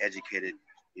been educated,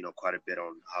 quite a bit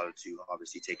on how to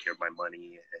obviously take care of my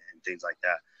money and things like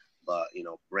that. But,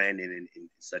 branding in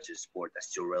such a sport that's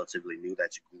still relatively new,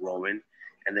 that's growing,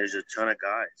 and there's a ton of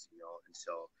guys, and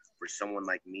so for someone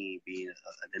like me being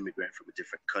an immigrant from a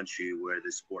different country where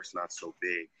this sport's not so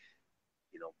big,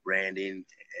 branding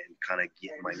and kind of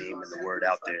getting my name and the word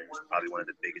out there is probably one of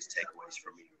the biggest takeaways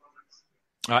for me.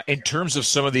 In terms of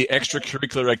some of the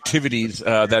extracurricular activities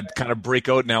that kind of break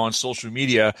out now on social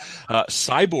media,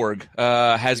 Cyborg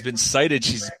has been cited.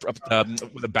 She's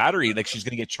with a battery, like she's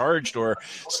going to get charged, or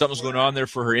something's going on there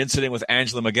for her incident with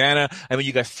Angela Magana. I mean,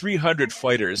 you got 300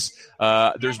 fighters.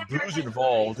 There's booze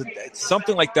involved.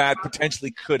 Something like that potentially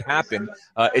could happen.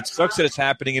 It sucks that it's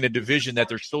happening in a division that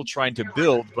they're still trying to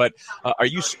build. But are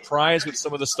you surprised with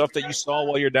some of the stuff that you saw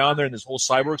while you're down there in this whole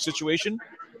Cyborg situation?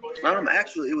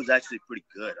 It was actually pretty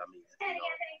good. I mean,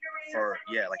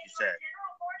 like you said,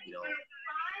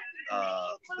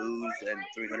 booze and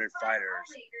 300 fighters,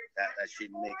 that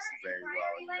shit mixed very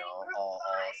well, all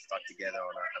stuck together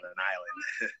on an island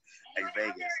like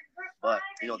Vegas. But,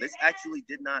 this actually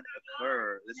did not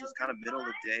occur. This was kind of middle of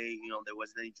the day, there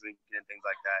wasn't any drinking and things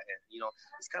like that. And,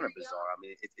 it's kind of bizarre. I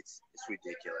mean, it's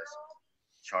ridiculous.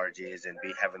 Charges and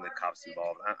having the cops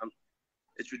involved.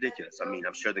 It's ridiculous. I mean,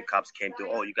 I'm sure the cops came to,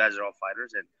 you guys are all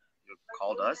fighters, and you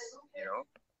called us,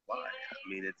 why? I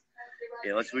mean,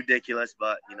 it's ridiculous,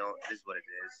 but, it is what it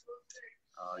is.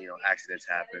 Accidents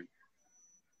happen.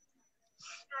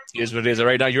 It is what it is.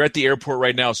 Right now, you're at the airport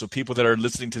right now, so people that are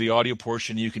listening to the audio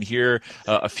portion, you can hear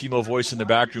a female voice in the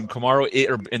background.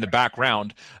 In the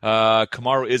background,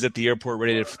 Kamaru is at the airport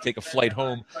ready to take a flight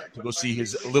home to go see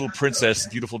his little princess,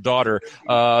 beautiful daughter.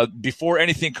 Before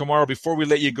anything, Kamaru, before we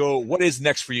let you go, what is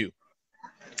next for you?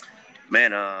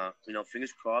 Man,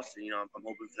 fingers crossed. I'm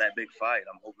hoping for that big fight.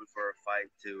 I'm hoping for a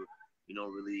fight to,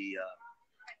 really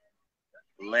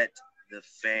let the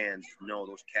fans know,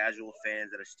 those casual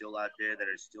fans that are still out there, that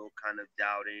are still kind of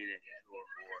doubting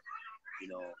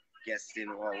or guessing,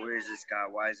 where is this guy?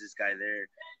 Why is this guy there?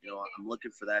 I'm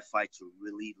looking for that fight to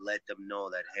really let them know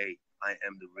that, hey, I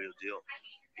am the real deal.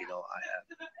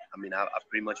 I've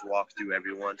pretty much walked through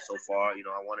everyone so far.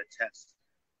 I want to test.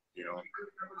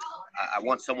 I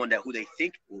want someone who they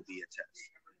think will be a test.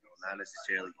 Not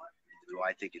necessarily do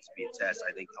I think it's be a test.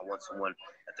 I think I want someone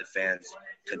that the fans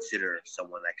consider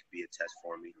someone that could be a test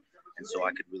for me. And so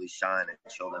I could really shine and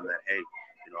show them that, hey,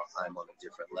 I'm on a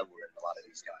different level than a lot of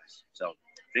these guys. So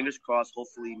fingers crossed,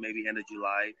 hopefully maybe end of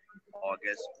July,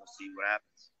 August, we'll see what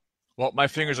happens. Well, my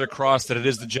fingers are crossed that it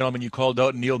is the gentleman you called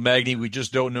out, Neil Magny. We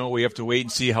just don't know. We have to wait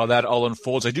and see how that all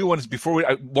unfolds. I do want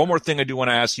to, one more thing I do want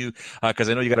to ask you, because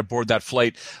I know you got to board that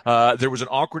flight. There was an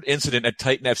awkward incident at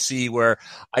Titan FC where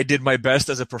I did my best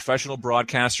as a professional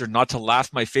broadcaster not to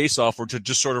laugh my face off or to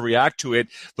just sort of react to it.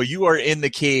 But you are in the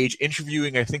cage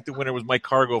interviewing, I think the winner was Mike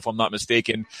Cargo, if I'm not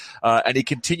mistaken. And he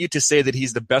continued to say that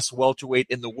he's the best welterweight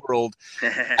in the world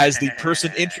as the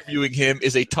person interviewing him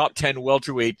is a top 10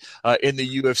 welterweight in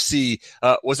the UFC.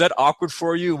 Was that awkward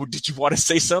for you? Did you want to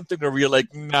say something, or were you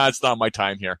like, nah, it's not my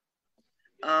time here?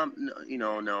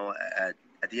 No.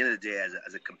 At the end of the day,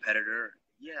 as a competitor,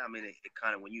 yeah, I mean, it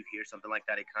kind of, when you hear something like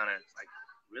that, it kind of like,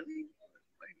 really?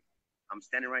 Like, I'm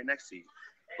standing right next to you.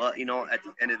 But, at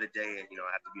the end of the day, I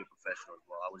have to be a professional as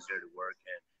well. I was there to work,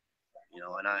 and,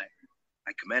 and I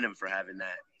commend him for having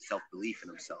that self-belief in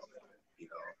himself.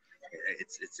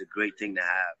 It's a great thing to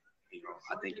have.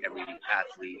 I think every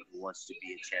athlete who wants to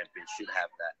be a champion should have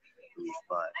that belief.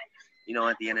 But,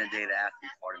 at the end of the day, the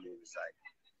athlete part of me was like,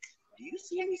 do you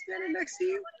see me standing next to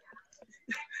you?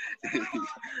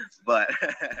 but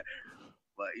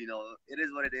it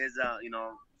is what it is.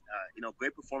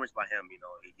 Great performance by him.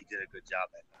 He did a good job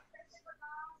at that.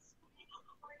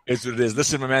 It's what it is.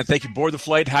 Listen, my man, thank you. Board the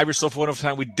flight. Have yourself a wonderful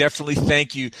time. We definitely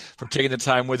thank you for taking the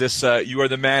time with us. You are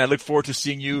the man. I look forward to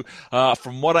seeing you.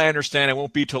 From what I understand, it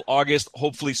won't be till August,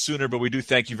 hopefully sooner, but we do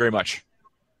thank you very much.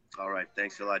 All right.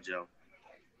 Thanks a lot, Joe.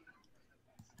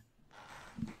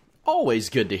 Always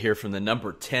good to hear from the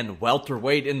number 10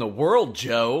 welterweight in the world,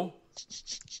 Joe.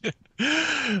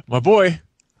 My boy.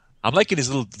 I'm liking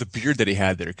the beard that he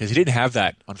had there because he didn't have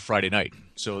that on Friday night.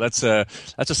 So that's a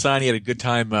sign he had a good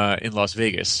time in Las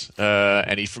Vegas,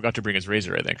 and he forgot to bring his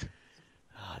razor, I think.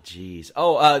 Oh, jeez.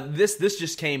 This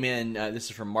just came in. This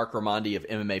is from Mark Ramondi of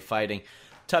MMA Fighting.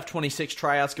 Tough 26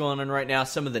 tryouts going on right now.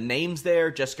 Some of the names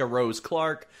there: Jessica Rose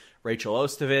Clark, Rachel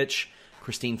Ostovich,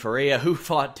 Christine Faria, who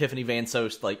fought Tiffany Van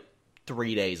Soest like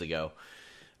 3 days ago.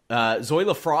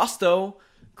 Zoila Frosto,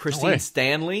 Christine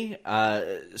Stanley,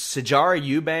 Sajara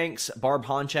Eubanks, Barb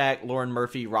Honchak, Lauren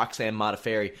Murphy, Roxanne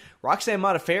Modafferi. Roxanne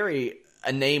Modafferi,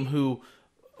 a name who,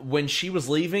 when she was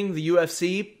leaving the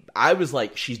UFC, I was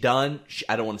like, she's done.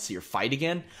 I don't want to see her fight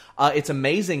again. It's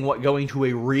amazing what going to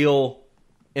a real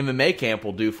MMA camp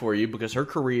will do for you because her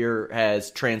career has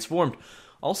transformed.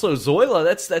 Also, Zoila,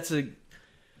 that's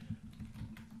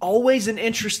always an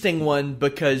interesting one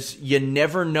because you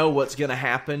never know what's going to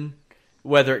happen,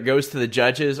 whether it goes to the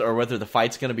judges or whether the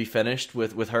fight's going to be finished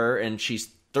with her. And she's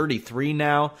 33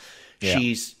 now.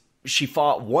 Yeah. She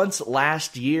fought once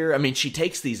last year. I mean, she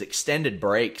takes these extended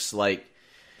breaks. Like,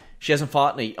 she hasn't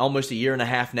fought in almost a year and a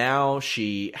half now.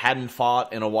 She hadn't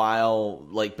fought in a while,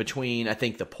 like between, I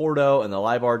think, the Porto and the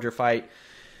Leibarger fight.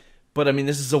 But, I mean,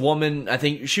 this is a woman, I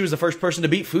think she was the first person to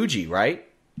beat Fuji, right?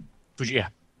 Fuji, yeah.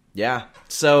 Yeah.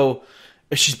 So,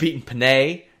 she's beaten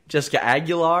Panay, Jessica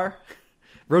Aguilar,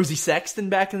 Rosie Sexton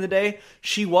back in the day.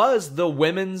 She was the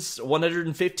women's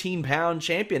 115-pound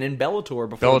champion in Bellator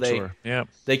before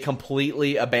they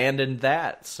completely abandoned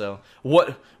that. So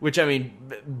Bellator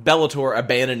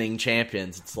abandoning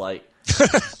champions. It's like,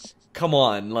 come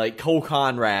on, like Cole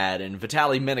Conrad and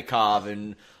Vitaly Minikov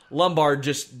and Lombard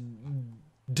just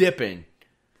dipping.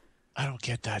 I don't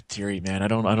get that theory, man. I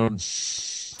don't.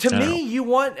 To me, you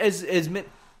want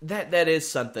that is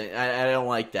something. I don't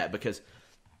like that because.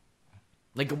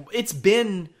 Like, it's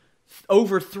been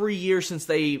over 3 years since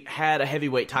they had a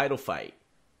heavyweight title fight.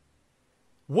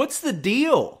 What's the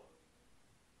deal?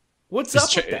 What's up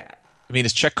with that? I mean,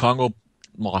 is Czech Congo,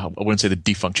 well, I wouldn't say the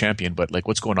defunct champion, but, like,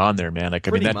 what's going on there, man? Like,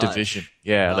 Pretty that much. division.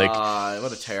 Yeah, like...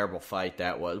 what a terrible fight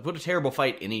that was. What a terrible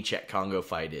fight any Czech Congo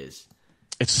fight is.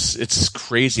 It's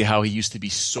crazy how he used to be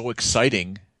so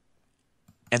exciting,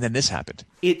 and then this happened.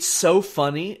 It's so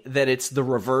funny that it's the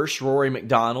reverse Rory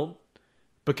McDonald.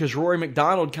 Because Rory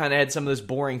McDonald kind of had some of those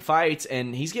boring fights,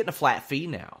 and he's getting a flat fee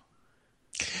now.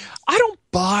 I don't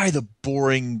buy the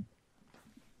boring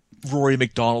Rory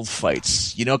McDonald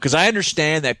fights, because I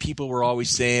understand that people were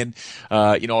always saying,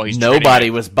 he's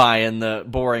nobody was buying the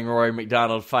boring Rory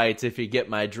McDonald fights, if you get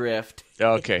my drift.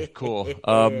 Okay, cool.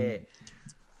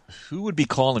 Who would be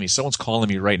calling me? Someone's calling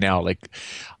me right now. Like,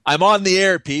 I'm on the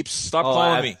air, peeps. Stop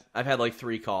calling me. I've had like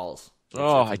 3 calls.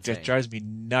 That drives me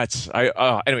nuts.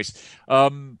 Anyways,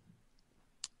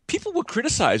 people would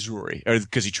criticize Rory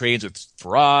because he trains with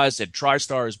Faraz and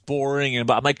TriStar is boring,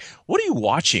 and I'm like, what are you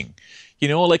watching?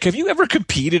 Have you ever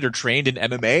competed or trained in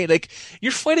MMA? Like,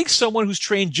 you're fighting someone who's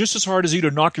trained just as hard as you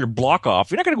to knock your block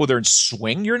off. You're not going to go there and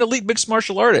swing. You're an elite mixed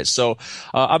martial artist. So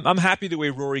I'm happy the way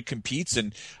Rory competes,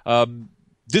 and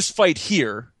this fight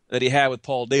here that he had with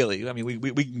Paul Daly. I mean,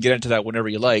 we can get into that whenever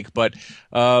you like, but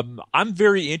I'm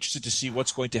very interested to see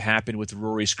what's going to happen with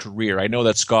Rory's career. I know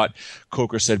that Scott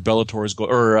Coker said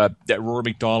that Rory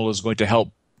McDonald is going to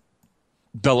help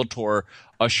Bellator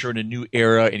usher in a new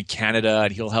era in Canada,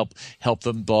 and he'll help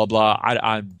them. Blah blah.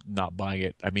 I'm not buying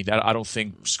it. I mean, I don't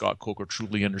think Scott Coker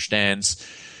truly understands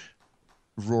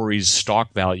Rory's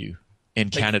stock value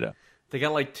in Canada. They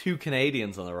got like 2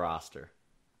 Canadians on the roster.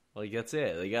 Like, that's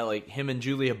it. They got, like, him and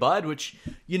Julia Budd, which,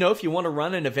 if you want to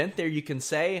run an event there, you can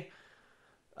say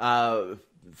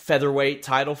featherweight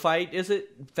title fight, is it?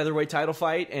 Featherweight title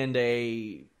fight and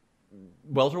a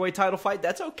welterweight title fight.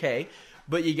 That's okay.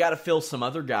 But you got to fill some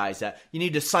other guys out. You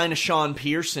need to sign a Sean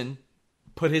Pearson,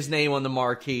 put his name on the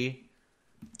marquee.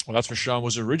 Well, that's where Sean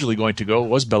was originally going to go,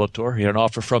 was Bellator. He had an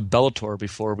offer from Bellator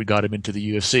before we got him into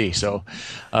the UFC. So,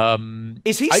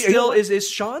 is he is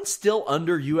Sean still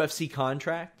under UFC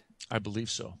contract? I believe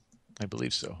so,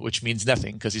 which means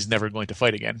nothing because he's never going to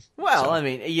fight again. Well, I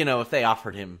mean, if they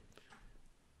offered him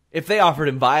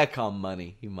Viacom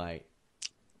money, he might.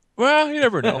 Well, you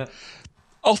never know.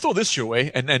 I'll throw this your way,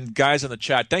 and guys on the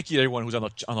chat, thank you to everyone who's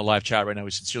on the live chat right now.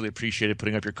 We sincerely appreciate it,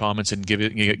 putting up your comments and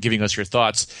giving us your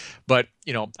thoughts. But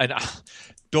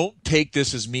don't take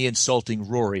this as me insulting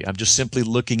Rory. I'm just simply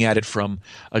looking at it from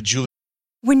a Julia.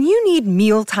 When you need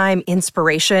mealtime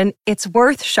inspiration, it's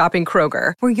worth shopping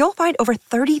Kroger, where you'll find over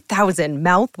 30,000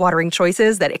 mouth-watering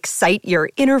choices that excite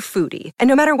your inner foodie. And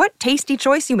no matter what tasty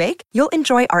choice you make, you'll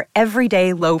enjoy our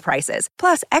everyday low prices,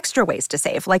 plus extra ways to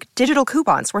save, like digital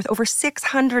coupons worth over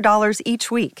 $600 each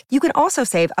week. You can also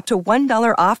save up to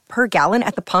 $1 off per gallon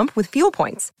at the pump with fuel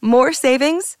points. More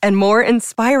savings and more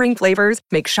inspiring flavors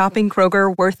make shopping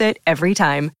Kroger worth it every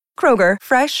time. Kroger,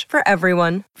 fresh for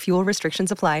everyone. Fuel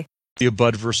restrictions apply. Julia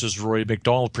Budd versus Rory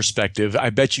McDonald perspective, I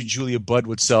bet you Julia Budd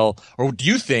would sell, or do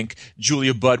you think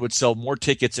Julia Budd would sell more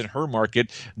tickets in her market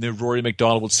than Rory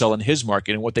McDonald would sell in his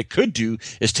market? And what they could do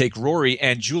is take Rory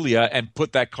and Julia and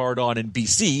put that card on in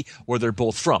BC, where they're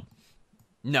both from.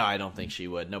 No, I don't think she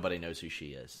would. Nobody knows who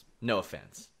she is. No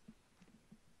offense.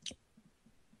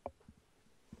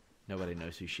 Nobody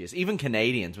knows who she is. Even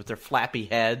Canadians with their flappy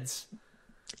heads.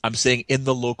 I'm saying in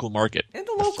the local market. In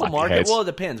the local market? Heads. Well, it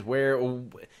depends. Where...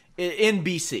 In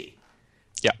BC.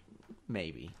 Yeah.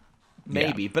 Maybe.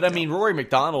 Yeah. But, I mean, Rory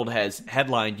McDonald has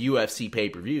headlined UFC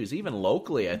pay-per-views. Even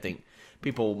locally, I think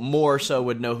people more so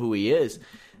would know who he is.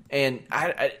 And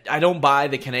I don't buy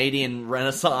the Canadian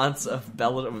renaissance of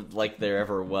Bellator like there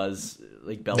ever was.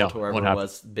 Like Bellator ever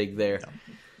was big there. No.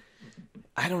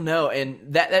 I don't know.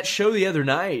 And that show the other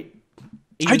night...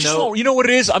 you know what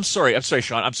it is? I'm sorry,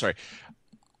 Sean. I'm sorry.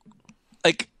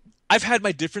 Like, I've had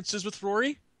my differences with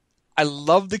Rory. I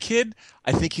love the kid.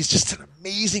 I think he's just an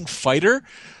amazing fighter.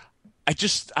 I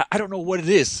don't know what it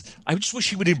is. I just wish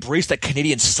he would embrace that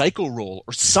Canadian psycho role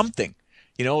or something.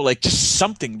 Like just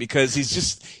something, because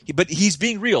but he's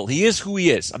being real. He is who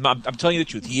he is. I'm telling you the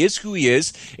truth. He is who he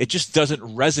is. It just doesn't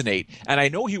resonate. And I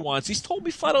know he's told me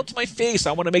flat out to my face,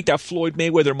 I want to make that Floyd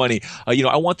Mayweather money.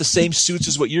 I want the same suits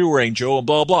as what you're wearing, Joe, and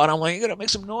blah, blah. And I'm like, you got to make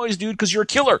some noise, dude, because you're a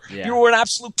killer. Yeah. You're an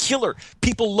absolute killer.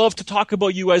 People love to talk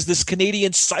about you as this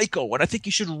Canadian psycho, and I think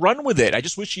you should run with it. I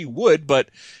just wish he would, but,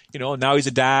 now he's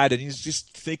a dad, and he's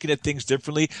just thinking of things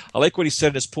differently. I like what he said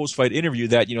in his post-fight interview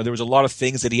that, there was a lot of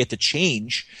things that he had to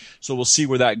change. So we'll see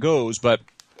where that goes. But,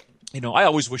 I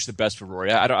always wish the best for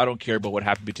Rory. I don't care about what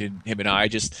happened between him and I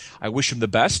wish him the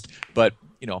best. But,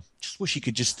 just wish he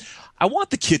could I want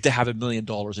the kid to have $1 million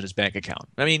in his bank account.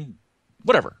 I mean,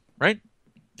 whatever, right?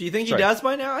 Do you think he does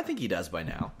by now? I think he does by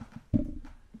now.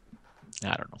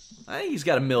 I don't know. I think he's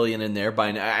got $1 million in there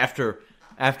by now.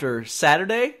 After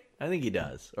Saturday, I think he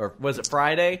does. Or was it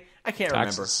Friday? I can't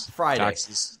remember. Friday.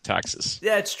 Taxes.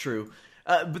 Yeah, it's true.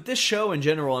 But this show in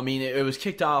general, I mean, it was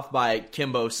kicked off by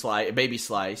Kimbo Baby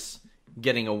Slice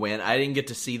getting a win. I didn't get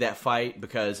to see that fight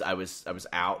because I was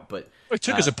out. But he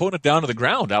took his opponent down to the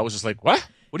ground. I was just like, what?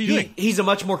 What are you doing? He's a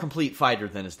much more complete fighter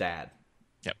than his dad.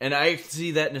 Yep. And I could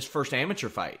see that in his first amateur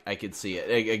fight. I could see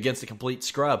it against a complete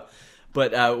scrub.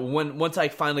 But once I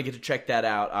finally get to check that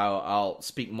out, I'll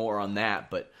speak more on that.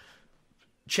 But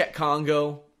Chet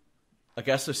Congo,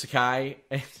 Augusto Sakai...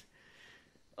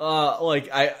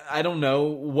 I don't know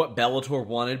what Bellator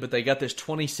wanted, but they got this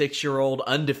 26-year-old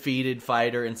undefeated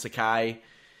fighter in Sakai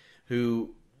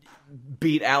who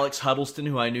beat Alex Huddleston,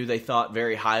 who I knew they thought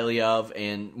very highly of,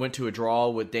 and went to a draw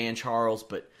with Dan Charles.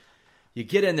 But you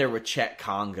get in there with Chet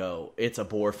Congo, it's a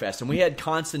bore fest. And we had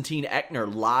Konstantin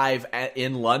Eckner live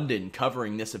in London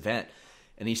covering this event.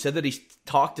 And he said that he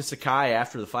talked to Sakai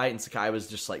after the fight, and Sakai was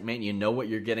just like, man, you know what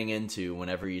you're getting into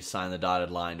whenever you sign the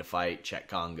dotted line to fight Chet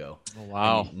Congo. Oh,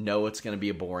 wow. And you know it's going to be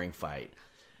a boring fight.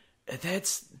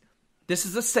 This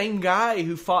is the same guy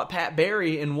who fought Pat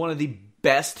Barry in one of the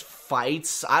best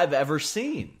fights I've ever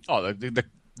seen. Oh,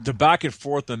 the back and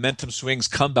forth momentum swings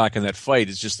comeback in that fight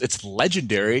is it's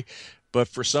legendary. But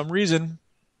for some reason,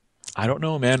 I don't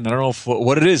know, man. I don't know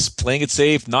what it is. Playing it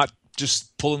safe, not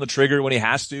just pulling the trigger when he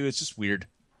has to. It's just weird.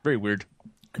 Very weird.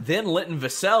 Then Linton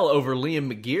Vassell over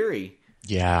Liam McGeary.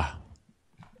 Yeah.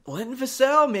 Linton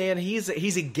Vassell, man, he's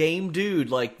a game dude.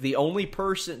 Like the only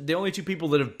two people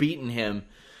that have beaten him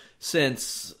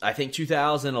since I think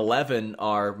 2011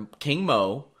 are King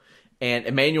Mo and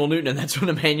Emmanuel Newton, and that's when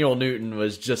Emmanuel Newton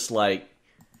was just like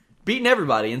beating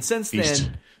everybody. And since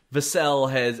then, Vassell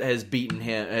has beaten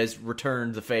him, has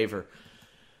returned the favor.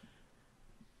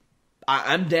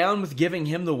 I'm down with giving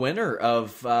him the winner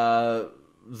of the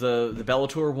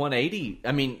Bellator 180.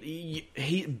 I mean,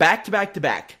 he back to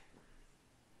back.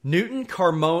 Newton,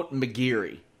 Carmont,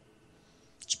 McGeary.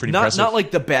 It's pretty impressive. Not like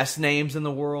the best names in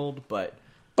the world, but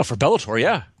for Bellator,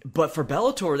 yeah. But for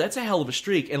Bellator, that's a hell of a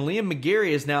streak. And Liam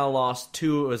McGeary has now lost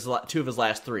two of his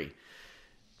last three.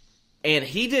 And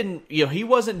he didn't, he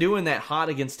wasn't doing that hot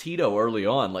against Tito early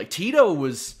on. Like, Tito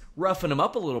was roughing him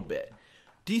up a little bit.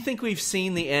 Do you think we've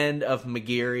seen the end of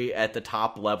McGeary at the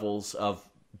top levels of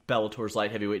Bellator's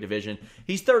light heavyweight division?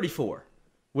 He's 34,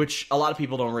 which a lot of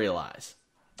people don't realize.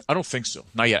 I don't think so.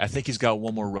 Not yet. I think he's got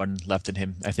one more run left in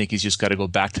him. I think he's just got to go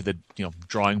back to the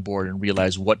drawing board and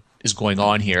realize what is going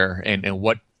on here and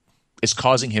what is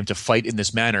causing him to fight in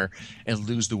this manner and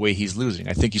lose the way he's losing.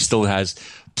 I think he still has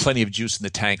plenty of juice in the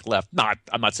tank left.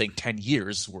 I'm not saying 10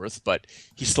 years worth, but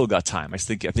he's still got time. I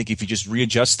think if he just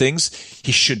readjusts things,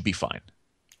 he should be fine.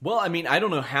 Well, I mean, I don't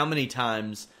know how many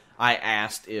times I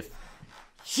asked if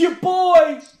your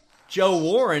boy Joe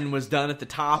Warren was done at the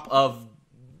top of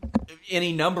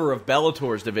any number of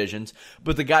Bellator's divisions,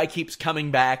 but the guy keeps coming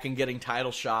back and getting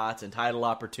title shots and title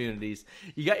opportunities.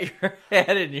 You got your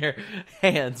head in your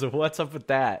hands. What's up with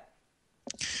that?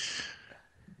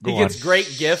 He gets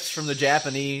great gifts from the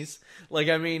Japanese. Like,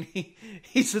 I mean,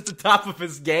 he's at the top of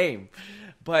his game.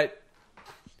 But,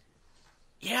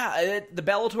 yeah, the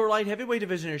Bellator light heavyweight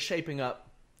division is shaping up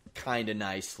kind of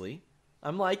nicely.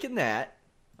 I'm liking that.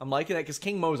 Because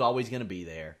King Mo's always going to be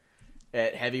there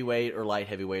at heavyweight or light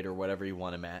heavyweight or whatever you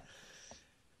want him at.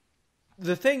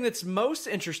 The thing that's most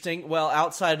interesting, well,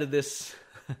 outside of this,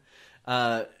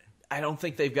 I don't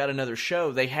think they've got another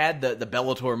show. They had the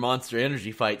Bellator Monster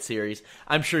Energy Fight series.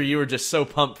 I'm sure you were just so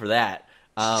pumped for that.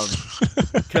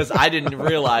 Because I didn't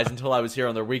realize until I was here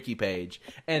on their wiki page.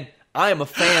 And I am a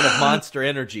fan of Monster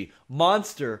Energy.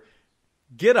 Monster,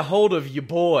 get a hold of your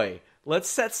boy. Let's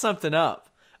set something up.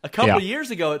 A couple of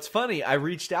years ago, it's funny, I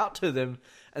reached out to them,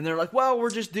 and they're like, well, we're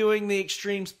just doing the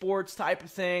extreme sports type of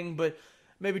thing, but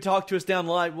maybe talk to us down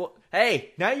the line. Well,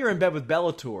 hey, now you're in bed with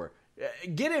Bellator.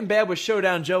 Get in bed with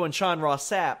Showdown Joe and Sean Ross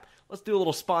Sapp. Let's do a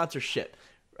little sponsorship.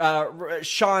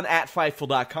 Sean at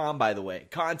Fightful.com, by the way.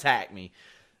 Contact me.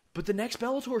 But the next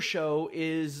Bellator show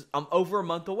is over a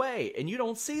month away, and you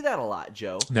don't see that a lot,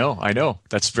 Joe. No, I know.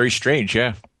 That's very strange,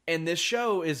 yeah. And this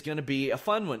show is going to be a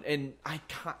fun one, and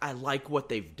I like what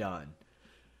they've done.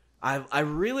 I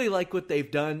really like what they've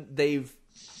done.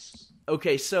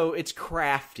 So it's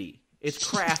crafty. It's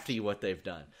crafty what they've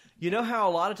done. You know how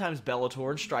a lot of times Bellator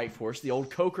and Strikeforce, the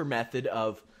old Coker method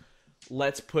of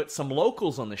let's put some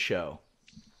locals on the show,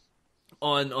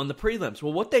 on the prelims.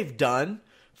 Well, what they've done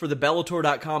for the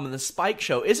Bellator.com and the Spike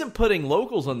show isn't putting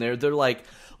locals on there. They're like,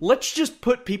 let's just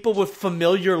put people with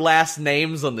familiar last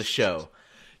names on the show.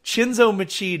 Chinzo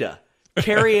Machida,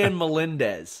 Carrie-Ann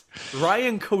Melendez,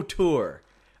 Ryan Couture,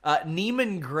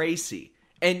 Neiman Gracie.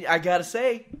 And I gotta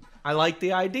say, I like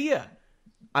the idea.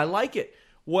 I like it.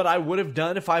 What I would have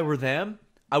done if I were them,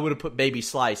 I would have put Baby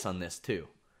Slice on this too.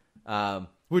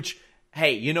 Which,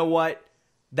 hey, you know what?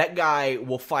 That guy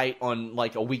will fight on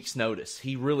like a week's notice.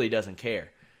 He really doesn't care.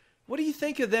 What do you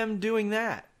think of them doing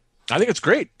that? I think it's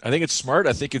great. I think it's smart.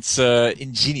 I think it's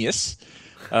ingenious.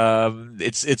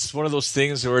 It's one of those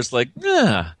things where it's like,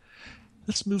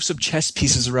 let's move some chess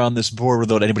pieces around this board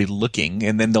without anybody looking,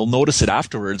 and then they'll notice it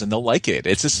afterwards and they'll like it.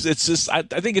 It's just. I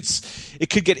think it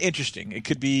could get interesting. It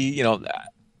could be,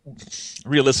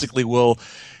 realistically, will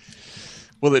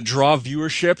it draw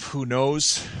viewership? Who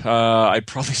knows? I'd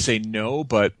probably say no,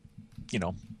 but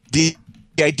the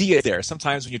idea there.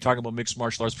 Sometimes when you're talking about mixed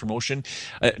martial arts promotion,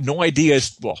 no idea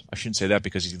is, well, I shouldn't say that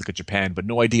because you look at Japan, but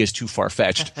no idea is too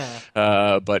far-fetched.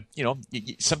 But,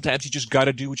 sometimes you just got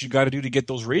to do what you got to do to get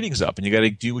those ratings up, and you got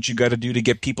to do what you got to do to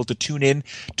get people to tune in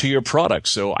to your product.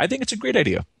 So I think it's a great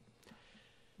idea.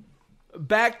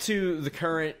 Back to the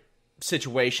current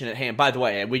situation at hand. By the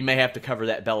way, we may have to cover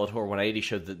that Bellator 180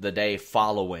 show the day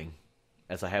following,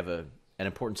 as I have an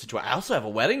important situation. I also have a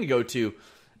wedding to go to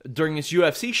during this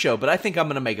UFC show, but I think I'm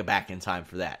going to make it back in time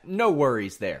for that. No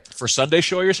worries there. For Sunday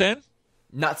show, you're saying?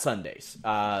 Not Sundays.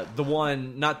 The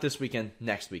one, not this weekend,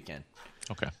 next weekend.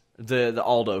 Okay. The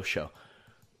Aldo show.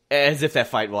 As if that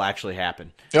fight will actually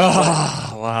happen.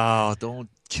 Oh, wow. Don't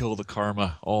kill the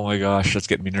karma. Oh, my gosh. That's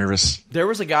getting me nervous. There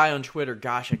was a guy on Twitter,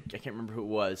 I can't remember who it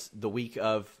was, the week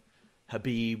of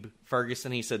Habib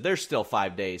Ferguson. He said, there's still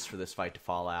 5 days for this fight to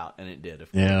fall out, and it did.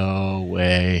 Of course. No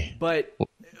way. But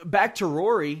back to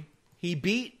Rory, he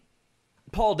beat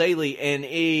Paul Daly, and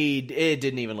it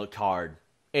didn't even look hard.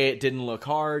 It didn't look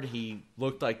hard. He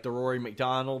looked like the Rory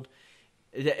McDonald.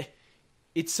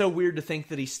 It's so weird to think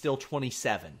that he's still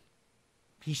 27.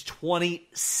 He's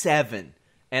 27.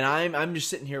 And I'm just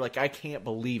sitting here like, I can't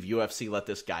believe UFC let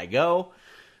this guy go.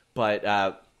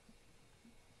 But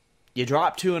you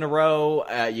dropped 2 in a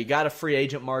row. You got a free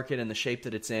agent market in the shape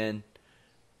that it's in.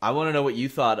 I want to know what you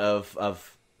thought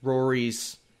of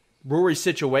Rory's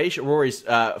situation, Rory's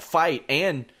fight,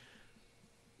 and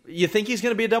you think he's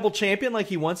going to be a double champion like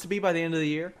he wants to be by the end of the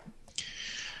year?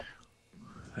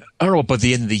 I don't know about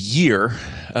the end of the year.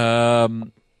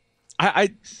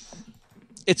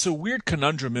 It's a weird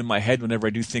conundrum in my head whenever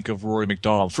I do think of Rory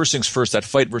McDonald. First things first, that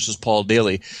fight versus Paul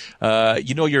Daly. You're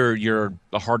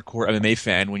a hardcore MMA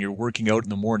fan when you're working out in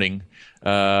the morning.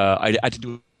 I had to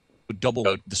do a double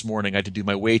out this morning. I had to do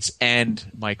my weights and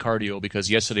my cardio because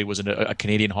yesterday was a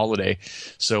Canadian holiday.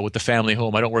 So with the family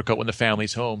home, I don't work out when the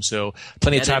family's home. So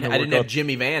plenty of time to work out. I didn't have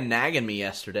Jimmy Van nagging me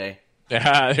yesterday.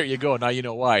 There you go. Now you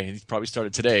know why. He probably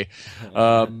started today.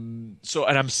 And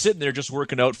I'm sitting there just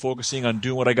working out, focusing on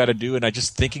doing what I got to do, and I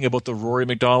just thinking about the Rory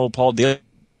McDonald Paul Daly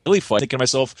fight, thinking to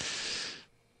myself,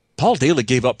 Paul Daly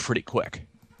gave up pretty quick.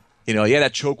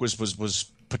 That choke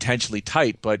was potentially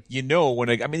tight, but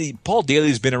Paul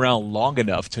Daly's been around long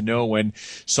enough to know when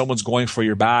someone's going for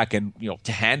your back and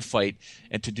to hand fight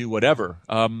and to do whatever.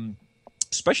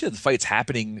 Especially if the fight's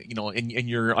happening, on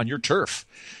your turf.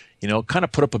 Kind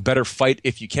of put up a better fight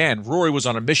if you can. Rory was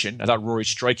on a mission. I thought Rory's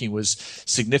striking was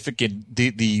significant.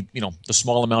 The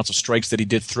small amounts of strikes that he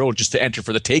did throw just to enter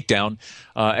for the takedown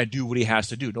and do what he has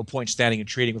to do. No point standing and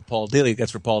trading with Paul Daly.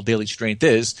 That's where Paul Daly's strength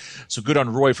is. So good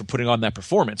on Rory for putting on that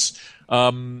performance.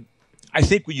 I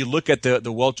think when you look at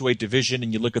the welterweight division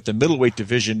and you look at the middleweight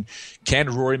division, can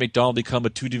Rory McDonald become a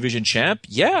 2-division champ?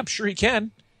 Yeah, I'm sure he can.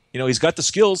 He's got the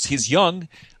skills. He's young.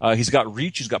 He's got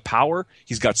reach. He's got power.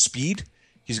 He's got speed.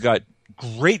 He's got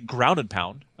great ground and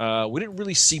pound. We didn't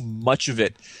really see much of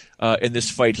it in this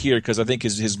fight here because I think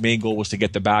his main goal was to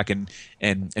get the back and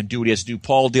do what he has to do.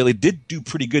 Paul Daly did do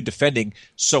pretty good defending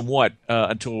somewhat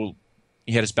until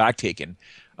he had his back taken.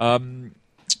 But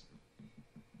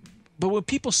when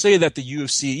people say that the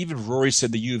UFC, even Rory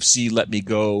said the UFC let me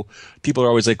go, people are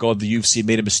always like, oh, the UFC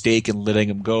made a mistake in letting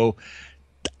him go.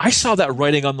 I saw that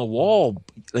writing on the wall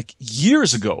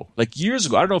years ago. I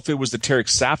don't know if it was the Tarek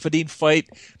Saffiedine fight.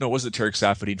 No, it wasn't the Tarek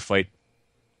Saffiedine fight.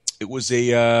 It was I'm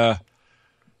trying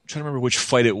to remember which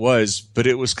fight it was, but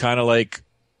it was kind of like,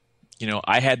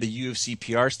 I had the UFC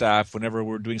PR staff whenever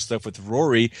we were doing stuff with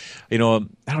Rory. I don't know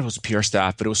if it was a PR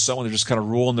staff, but it was someone that just kind of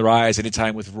rolling their eyes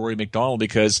anytime with Rory McDonald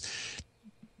because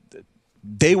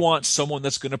they want someone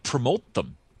that's going to promote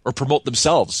them. Or promote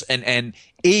themselves and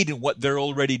aid in what they're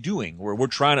already doing. Where we're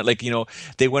trying to,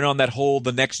 they went on that whole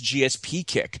the next GSP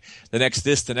kick, the next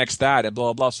this, the next that, and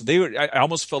blah blah. So I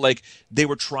almost felt like they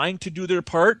were trying to do their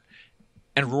part,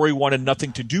 and Rory wanted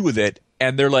nothing to do with it.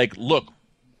 And they're like, look,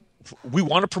 we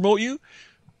want to promote you,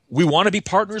 we want to be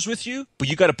partners with you, but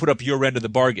you got to put up your end of the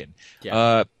bargain.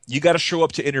 Yeah. You got to show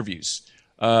up to interviews.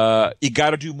 You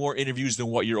got to do more interviews than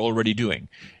what you're already doing.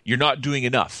 You're not doing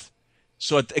enough.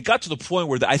 So it got to the point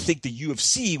where I think the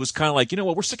UFC was kind of like,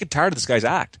 we're sick and tired of this guy's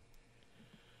act.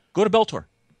 Go to Bellator.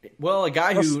 Well, a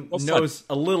guy who knows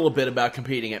a little bit about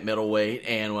competing at middleweight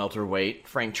and welterweight,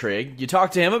 Frank Trigg. You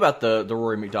talked to him about the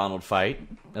Rory McDonald fight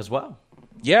as well.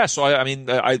 Yeah, so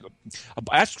I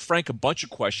asked Frank a bunch of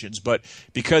questions, but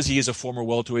because he is a former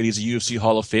welterweight, he's a UFC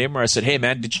Hall of Famer, I said, hey,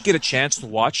 man, did you get a chance to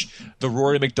watch the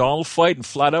Rory McDonald fight? And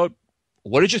flat out,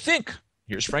 what did you think?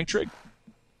 Here's Frank Trigg.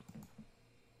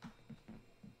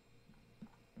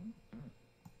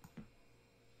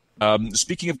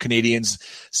 Speaking of Canadians,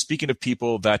 speaking of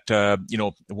people that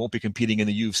won't be competing in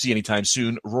the UFC anytime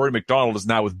soon, Rory McDonald is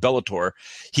now with Bellator.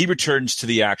 He returns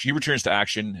to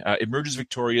action. Emerges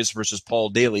victorious versus Paul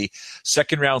Daly.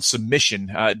 Second round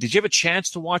submission. Did you have a chance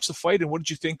to watch the fight, and what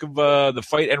did you think of the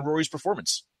fight and Rory's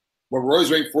performance? Well, Rory's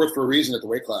ranked fourth for a reason at the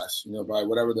weight class. By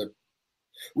whatever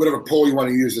poll you want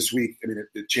to use this week. I mean,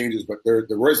 it changes, but the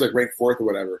Rory's ranked fourth or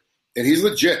whatever, and he's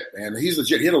legit, man. He's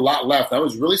legit. He had a lot left. I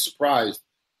was really surprised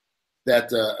that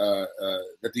the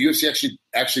UFC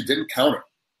actually didn't counter,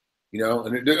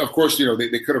 and of course,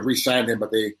 they could have re-signed him,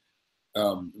 but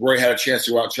Rory had a chance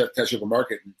to go out and test the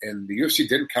market, and the UFC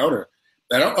didn't counter.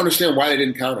 I don't understand why they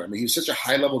didn't counter. I mean, he's such a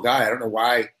high-level guy. I don't know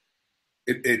why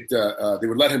they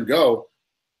would let him go.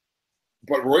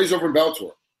 But Rory's over in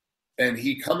Bellator, and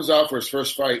he comes out for his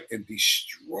first fight and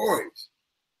destroys.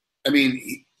 I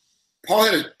mean, Paul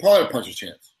had a puncher's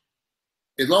chance.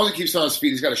 As long as he keeps on his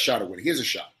feet, he's got a shot at winning. He has a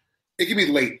shot. It can be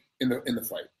late in the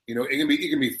fight. It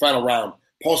can be final round.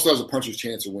 Paul still has a puncher's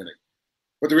chance of winning.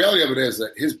 But the reality of it is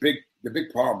that the big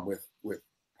problem with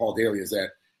Paul Daly is that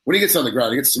when he gets on the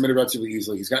ground, he gets submitted relatively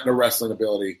easily. He's got no wrestling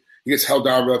ability. He gets held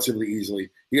down relatively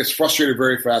easily. He gets frustrated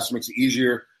very fast. It makes it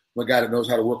easier for a guy that knows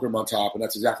how to work him on top, and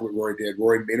that's exactly what Rory did.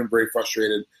 Rory made him very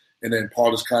frustrated, and then Paul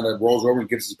just kind of rolls over and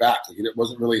gets his back. It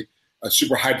wasn't really a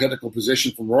super high technical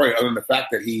position from Rory, other than the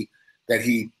fact that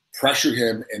he pressured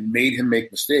him and made him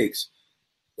make mistakes.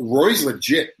 Rory's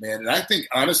legit, man. And I think,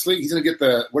 honestly, he's going to get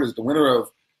the winner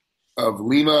of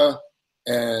Lima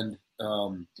and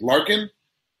Larkin.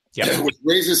 Yeah. Which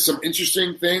raises some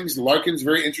interesting things. Larkin's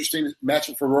very interesting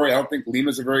matchup for Rory. I don't think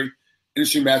Lima's a very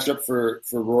interesting matchup for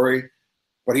Rory.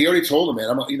 But he already told him, man,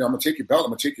 I'm going to take your belt.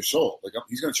 I'm going to take your soul. Like,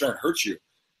 he's going to try and hurt you.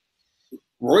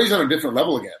 Rory's on a different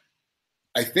level again.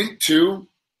 I think, too,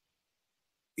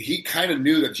 he kind of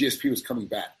knew that GSP was coming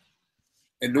back.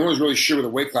 And no one was really sure where the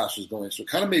weight class was going. So it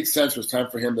kind of made sense. It was time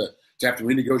for him to have to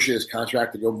renegotiate his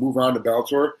contract to go move on to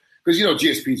Bellator. Because,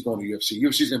 GSP is going to UFC.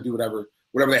 UFC is going to do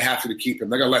whatever they have to keep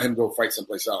him. They're going to let him go fight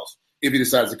someplace else if he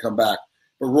decides to come back.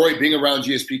 But Roy, being around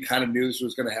GSP, kind of knew this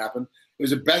was going to happen. It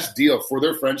was the best deal for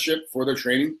their friendship, for their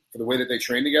training, for the way that they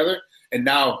train together. And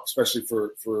now, especially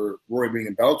for Roy being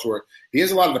in Bellator, he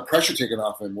has a lot of the pressure taken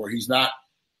off him where he's not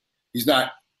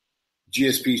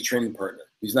GSP's training partner.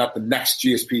 He's not the next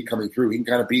GSP coming through. He can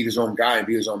kind of be his own guy and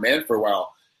be his own man for a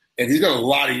while. And he's got a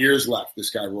lot of years left, this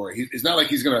guy, Roy. It's not like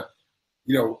he's going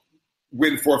to,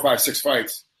 win 4, 5, 6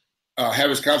 fights, have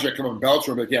his contract come up in Bellator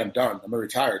and be like, yeah, I'm done. I'm going to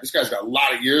retire. This guy's got a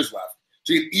lot of years left.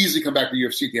 So he can easily come back to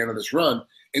UFC at the end of this run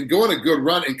and go on a good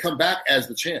run and come back as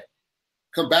the champ.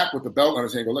 Come back with the belt on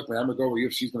his hand and go, look, man, I'm going to go over.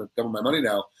 UFC's going to double my money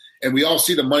now. And we all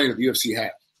see the money that the UFC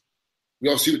has. We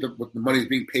all see what the money is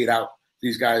being paid out to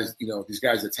these guys, these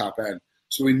guys at top end.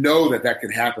 So we know that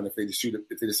can happen if they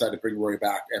decide to bring Roy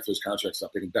back after his contract's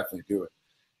up. They can definitely do it.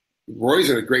 Roy's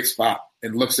in a great spot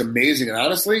and looks amazing. And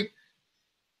honestly,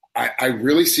 I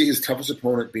really see his toughest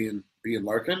opponent being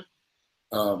Larkin.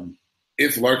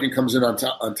 If Larkin comes in on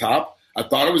top, I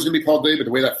thought it was going to be Paul Day, but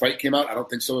the way that fight came out, I don't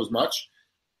think so as much.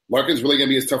 Larkin's really going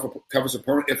to be his toughest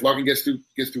opponent if Larkin gets through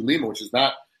Lima, which is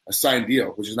not a signed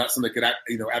deal, which is not something that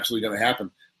could absolutely going to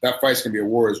happen. That fight's going to be a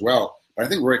war as well. But I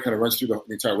think Roy kind of runs through the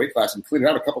entire weight class and clean it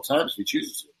out a couple times if he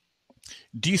chooses to.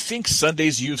 Do you think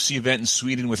Sunday's UFC event in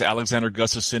Sweden with Alexander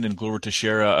Gustafsson and Glover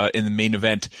Teixeira in the main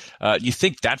event, you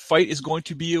think that fight is going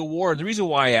to be a war? And the reason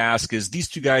why I ask is these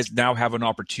two guys now have an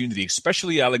opportunity,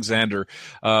 especially Alexander.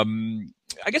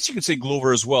 I guess you could say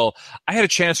Glover as well. I had a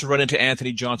chance to run into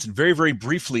Anthony Johnson very, very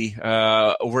briefly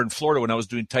over in Florida when I was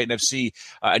doing Titan FC,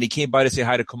 and he came by to say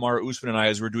hi to Kamaru Usman and I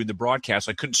as we were doing the broadcast.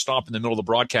 So I couldn't stop in the middle of the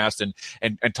broadcast and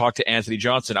talk to Anthony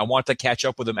Johnson. I wanted to catch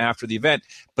up with him after the event,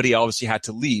 but he obviously had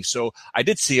to leave. So I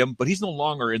did see him, but he's no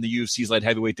longer in the UFC's light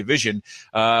heavyweight division,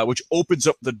 which opens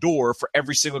up the door for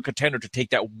every single contender to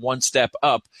take that one step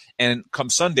up. And come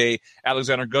Sunday,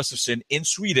 Alexander Gustafsson in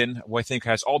Sweden, who I think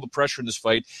has all the pressure in this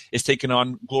fight, is taking on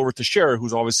Glover Teixeira,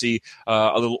 who's obviously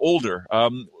a little older.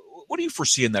 What do you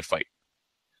foresee in that fight?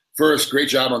 First, great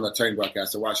job on the Titan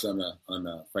broadcast. I watched it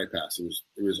on Fight Pass.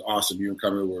 It was awesome. You and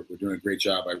Kamaru were doing a great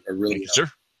job. I really,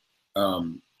 sir.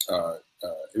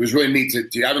 It was really neat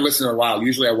to. I haven't listened in a while.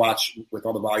 Usually, I watch with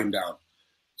all the volume down,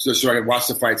 so I can watch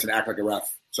the fights and act like a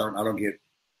ref. So I don't get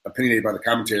opinionated by the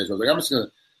commentators. I was like, I'm just going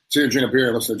to sit and drink a beer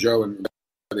and listen to Joe and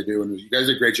what they do. And you guys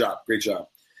did a great job. Great job.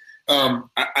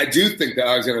 I do think that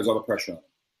Alexander has all the pressure on him.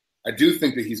 I do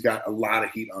think that he's got a lot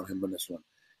of heat on him in this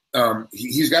one.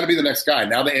 He's got to be the next guy.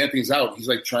 Now that Anthony's out, he's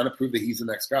like trying to prove that he's the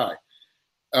next guy.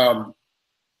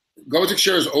 Glover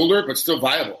Teixeira is older, but still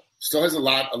viable. Still has a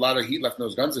lot of heat left in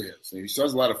those guns of his. He still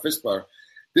has a lot of fist power.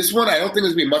 This one, I don't think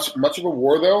is going to be much of a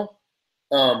war,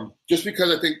 though. Just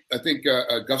because I think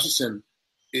Gustafsson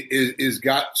is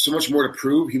got so much more to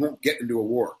prove, he won't get into a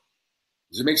war.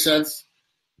 Does it make sense?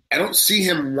 I don't see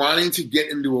him wanting to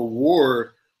get into a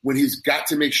war when he's got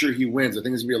to make sure he wins. I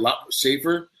think it's going to be a lot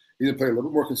safer. He's going to play a little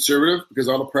bit more conservative because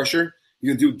of all the pressure. He's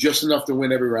going to do just enough to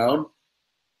win every round.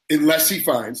 Unless he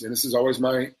finds, and this is always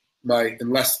my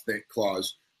unless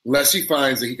clause, unless he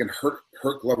finds that he can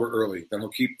hurt Glover early, then he'll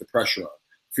keep the pressure on,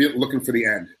 looking for the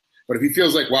end. But if he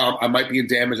feels like, wow, I might be in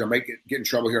damage, I might get in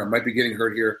trouble here, I might be getting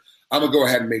hurt here, I'm going to go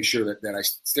ahead and make sure that I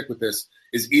stick with this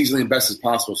as easily and best as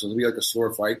possible. So it'll be like a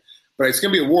slower fight. But it's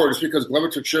going to be a war just because Glover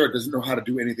Teixeira doesn't know how to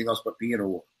do anything else but be in a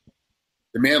war.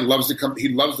 The man loves to come. He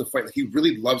loves to fight. He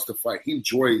really loves to fight. He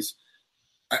enjoys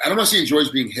 – I don't know if he enjoys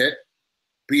being hit,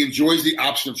 but he enjoys the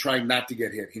option of trying not to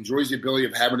get hit. He enjoys the ability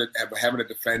of having to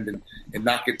defend and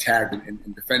not get tagged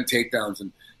and defend takedowns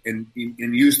and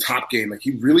use top game. Like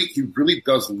he really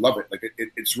does love it. Like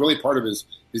it's really part of his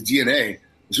DNA.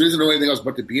 So he doesn't know anything else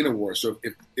but to be in a war. So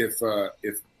if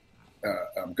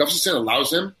Gustafsson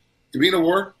allows him to be in a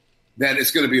war, then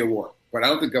it's going to be a war. But I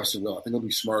don't think Gustafsson will. I think he'll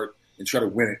be smart and try to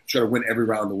win it. Try to win every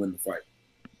round to win the fight.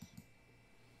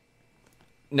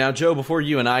 Now, Joe, before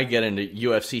you and I get into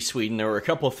UFC Sweden, there were a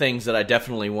couple of things that I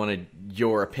definitely wanted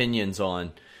your opinions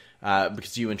on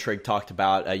because you and Trigg talked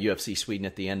about UFC Sweden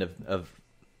at the end of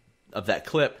that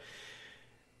clip.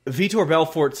 Vitor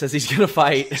Belfort says he's going to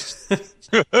fight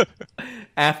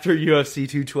after UFC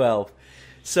 212.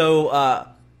 So,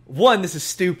 one, this is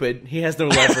stupid. He has no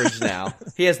leverage now.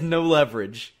 He has no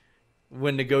leverage.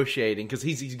 when negotiating because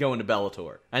he's going to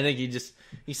Bellator. I think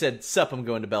he said, "Sup, I'm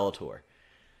going to Bellator."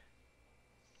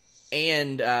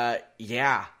 And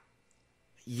yeah,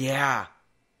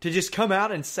 to just come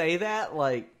out and say that,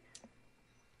 like,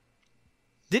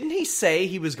 didn't he say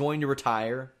he was going to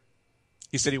retire?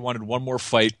 He said he wanted one more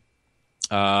fight.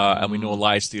 And we know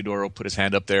Elias Theodorou put his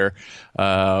hand up there.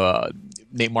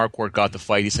 Nate Marquardt got the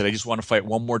fight. He said, I just want to fight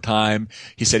one more time.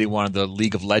 He said he wanted the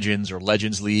League of Legends or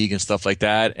Legends League and stuff like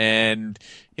that. And,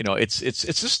 it's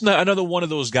just another one of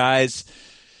those guys.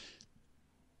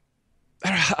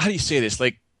 How do you say this?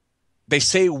 Like, they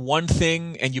say one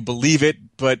thing and you believe it,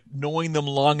 but knowing them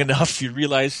long enough, you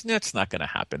realize that's not going to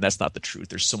happen. That's not the truth.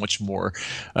 There's so much more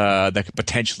that could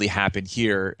potentially happen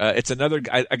here. It's another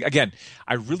guy. Again,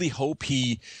 I really hope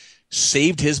he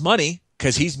saved his money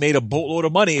because he's made a boatload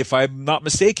of money, if I'm not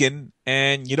mistaken,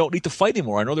 and you don't need to fight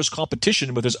anymore. I know there's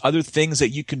competition, but there's other things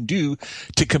that you can do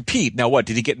to compete. Now, what?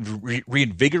 Did he get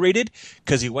reinvigorated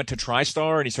because he went to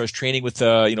TriStar and he starts training with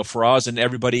Faraz and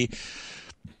everybody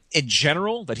in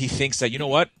general, that he thinks that, you know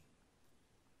what?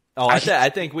 Oh, I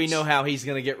think we know how he's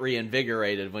going to get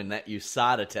reinvigorated when that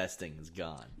USADA testing is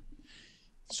gone.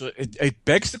 So it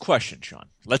begs the question, Sean.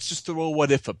 Let's just throw a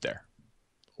what if up there.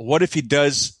 What if he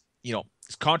does,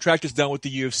 his contract is done with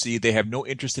the UFC. They have no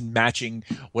interest in matching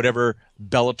whatever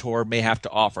Bellator may have to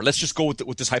offer. Let's just go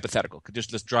with this hypothetical.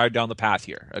 Let's drive down the path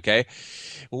here, okay?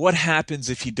 What happens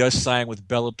if he does sign with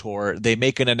Bellator? They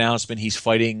make an announcement he's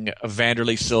fighting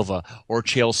Vanderlei Silva or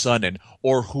Chael Sonnen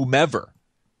or whomever,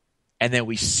 and then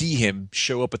we see him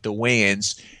show up at the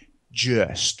weigh-ins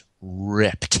just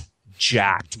ripped,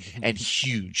 jacked, and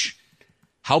huge.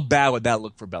 How bad would that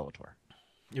look for Bellator?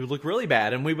 It would look really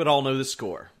bad, and we would all know the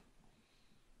score.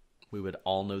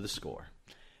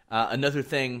 Another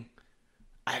thing,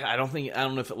 I don't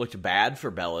know if it looked bad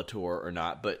for Bellator or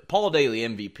not, but Paul Daly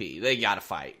MVP, they got to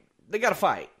fight.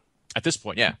 At this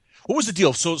point, yeah. What was the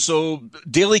deal? So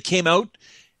Daly came out.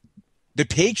 Did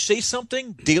Paige say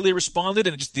something? Daly responded,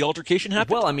 and just the altercation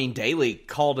happened? Well, I mean, Daly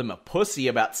called him a pussy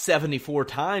about 74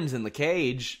 times in the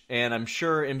cage, and I'm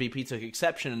sure MVP took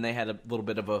exception, and they had a little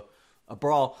bit of a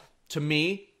brawl. To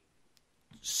me,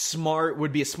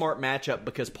 would be a smart matchup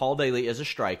because Paul Daly is a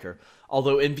striker.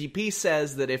 Although MVP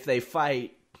says that if they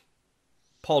fight,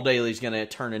 Paul Daly's going to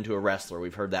turn into a wrestler.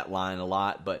 We've heard that line a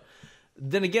lot. But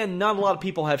then again, not a lot of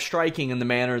people have striking in the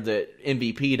manner that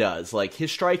MVP does. Like,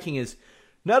 his striking is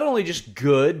not only just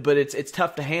good, but it's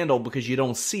tough to handle because you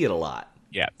don't see it a lot.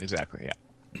 Yeah, exactly,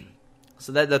 yeah.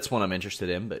 So that's what I'm interested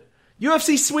in. But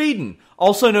UFC Sweden,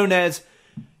 also known as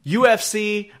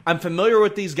UFC, I'm familiar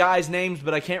with these guys' names,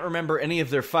 but I can't remember any of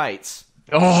their fights.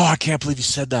 Oh, I can't believe you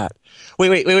said that.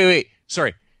 Wait.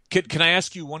 Sorry. Can I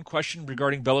ask you one question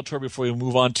regarding Bellator before we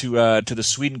move on to the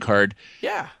Sweden card?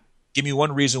 Yeah. Give me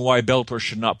one reason why Bellator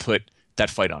should not put that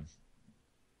fight on.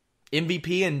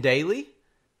 MVP and Daly?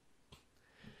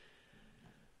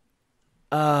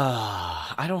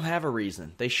 I don't have a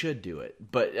reason. They should do it,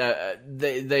 but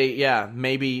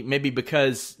maybe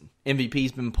because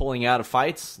MVP's been pulling out of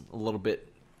fights a little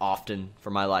bit often for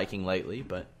my liking lately.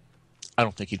 But I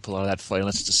don't think he'd pull out of that fight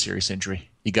unless it's a serious injury.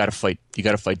 You got to fight. You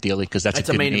got to fight Daly because that's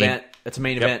a main name. event. That's a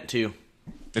main event too.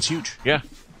 It's huge. Yeah,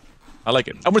 I like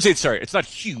it. I'm gonna say it's not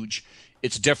huge.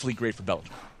 It's definitely great for Bellator.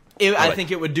 I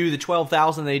think it would do the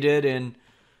 12,000 they did in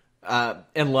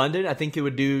London. I think it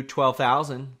would do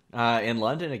 12,000 in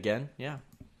London again. Yeah,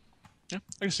 I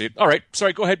can see it. All right,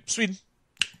 sorry. Go ahead, Sweden.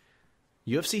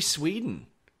 UFC Sweden.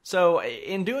 So,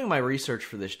 in doing my research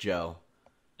for this, Joe,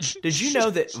 did you know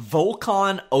that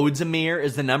Volkan Ozdemir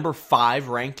is the number 5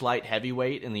 ranked light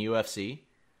heavyweight in the UFC?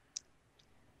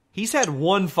 He's had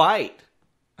one fight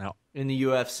in the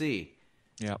UFC.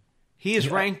 Yeah. He is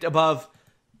ranked above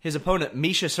his opponent,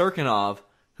 Misha Serkinov,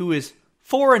 who is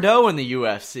 4-0 in the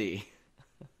UFC.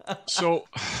 So,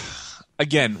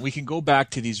 again, we can go back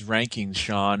to these rankings,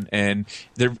 Sean, and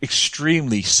they're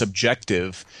extremely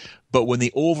subjective. But when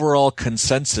the overall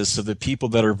consensus of the people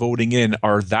that are voting in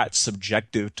are that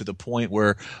subjective to the point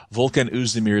where Volkan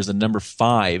Ozdemir is the number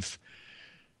 5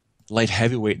 light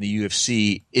heavyweight in the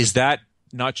UFC, is that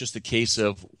not just a case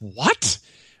of what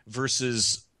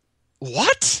versus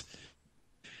what?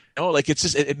 No, like it's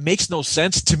just it makes no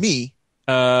sense to me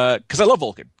because I love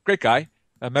Volkan, great guy.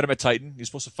 I met him at Titan. He was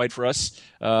supposed to fight for us.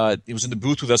 He was in the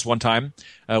booth with us one time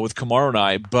with Kamaru and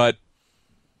I, but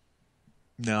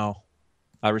no.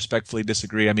 I respectfully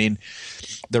disagree. I mean,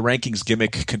 the rankings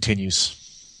gimmick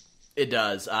continues. It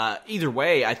does. Either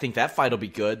way, I think that fight will be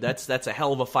good. That's a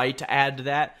hell of a fight to add to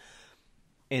that.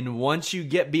 And once you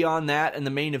get beyond that in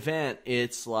the main event,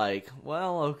 it's like,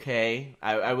 well, okay.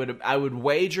 I would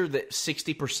wager that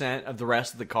 60% of the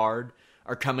rest of the card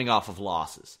are coming off of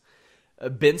losses.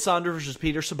 Ben Saunders versus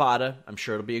Peter Sabata, I'm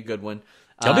sure it'll be a good one.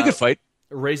 That'll be a good fight.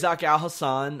 Razak Al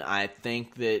Hassan, I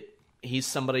think that he's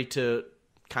somebody to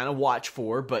kind of watch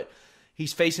for, but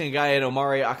he's facing a guy in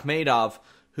Omari Akhmedov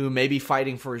who may be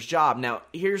fighting for his job. Now,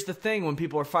 here's the thing when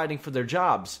people are fighting for their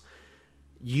jobs.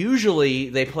 Usually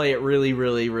they play it really,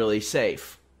 really, really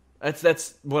safe.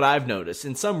 That's what I've noticed.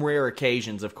 In some rare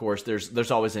occasions, of course,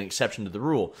 there's always an exception to the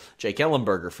rule. Jake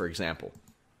Ellenberger, for example.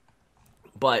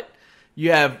 But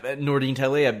you have Nordine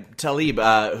Talib,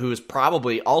 who is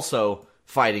probably also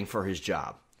fighting for his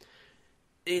job.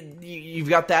 You've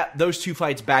got those two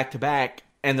fights back to back,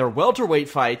 and they're welterweight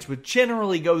fights, which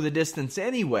generally go the distance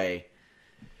anyway.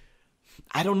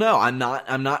 I don't know. I'm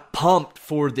not pumped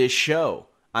for this show.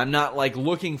 I'm not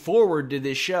looking forward to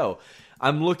this show.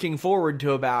 I'm looking forward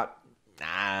to about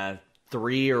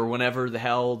 3 or whenever the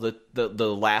hell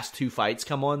the last two fights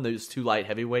come on, those two light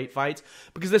heavyweight fights,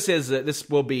 because this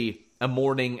will be a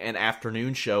morning and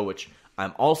afternoon show, which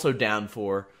I'm also down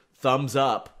for. Thumbs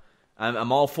up.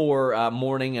 I'm all for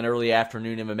morning and early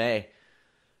afternoon MMA.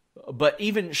 But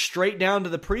even straight down to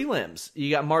the prelims,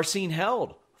 you got Marcin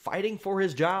Held fighting for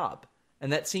his job,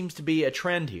 and that seems to be a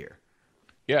trend here.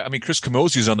 Yeah, I mean, Chris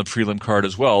Camozzi's on the prelim card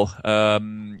as well.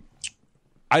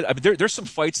 There's some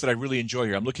fights that I really enjoy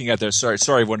here. I'm looking at there. Sorry,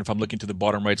 everyone, if I'm looking to the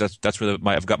bottom right. That's where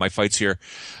I've got my fights here.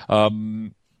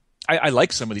 I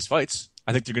like some of these fights.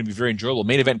 I think they're going to be very enjoyable.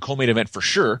 Main event, co-main event for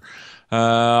sure.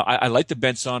 I like the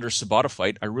Ben Saunders-Sabata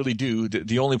fight. I really do.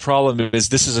 The only problem is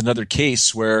this is another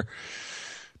case where,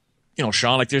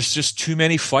 Sean, there's just too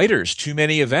many fighters, too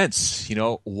many events,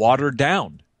 watered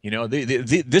down.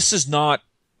 This is not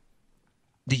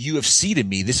the UFC to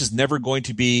me. This is never going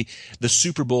to be the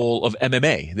Super Bowl of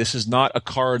MMA. This is not a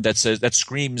card that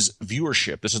screams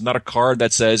viewership. This is not a card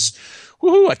that says,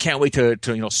 woohoo, I can't wait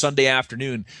to Sunday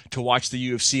afternoon to watch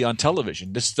the UFC on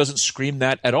television. This doesn't scream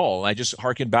that at all. I just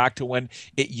harken back to when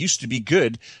it used to be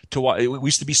good to watch. We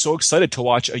used to be so excited to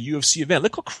watch a UFC event.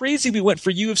 Look how crazy we went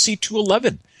for UFC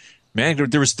 211. Man,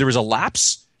 there was a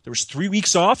lapse. There was 3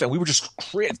 weeks off, and we were just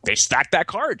they stacked that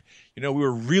card. We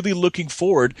were really looking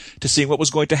forward to seeing what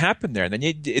was going to happen there. And then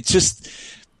it's just,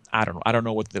 I don't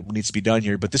know what needs to be done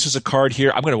here, but this is a card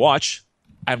here I'm going to watch.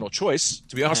 I have no choice,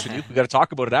 to be honest with you. We got to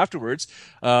talk about it afterwards.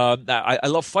 I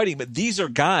love fighting, but these are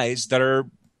guys that are,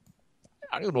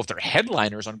 I don't know if they're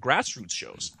headliners on grassroots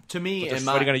shows. To me, they're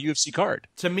fighting on a UFC card.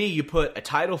 To me, you put a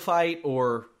title fight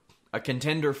or a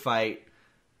contender fight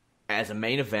as a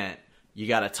main event. You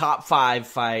got a top 5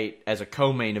 fight as a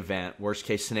co-main event, worst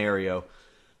case scenario.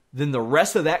 Then the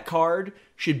rest of that card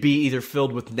should be either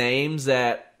filled with names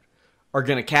that are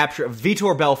going to capture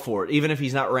Vitor Belfort. Even if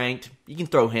he's not ranked, you can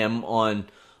throw him on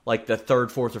the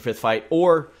 3rd, 4th, or 5th fight,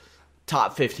 or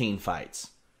top 15 fights.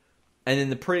 And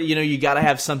then you got to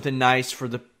have something nice for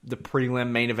the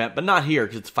prelim main event, but not here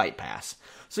because it's Fight Pass.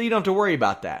 So you don't have to worry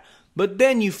about that. But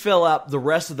then you fill up the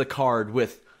rest of the card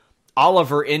with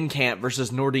Oliver Enkamp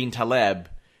versus Nordine Taleb,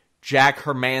 Jack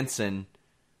Hermanson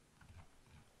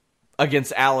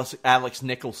against Alex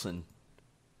Nicholson.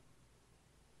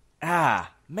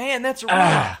 Man, that's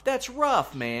rough. That's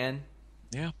rough, man.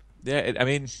 Yeah. I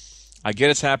mean, I get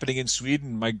it's happening in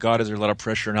Sweden. My God, is there a lot of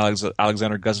pressure on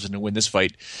Alexander Gustafsson to win this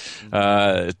fight?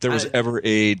 If there was ever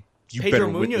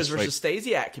Pedro Munoz versus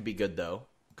Stasiak could be good, though.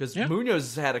 Because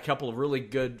Munoz has had a couple of really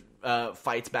good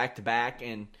fights back-to-back,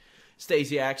 and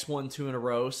Stasiak's won 2 in a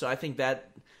row. So I think that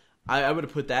I would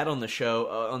have put that on the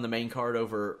show, on the main card,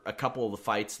 over a couple of the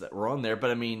fights that were on there. But,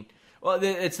 I mean, well,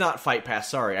 it's not Fight Pass,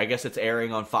 sorry. I guess it's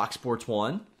airing on Fox Sports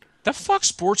 1. That Fox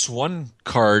Sports 1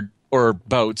 card, or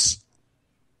bouts,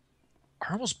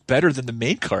 are almost better than the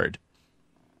main card.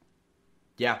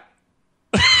 Yeah.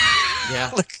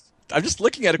 Yeah. I'm just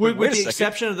looking at it. With the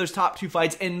exception of those top 2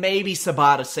 fights, and maybe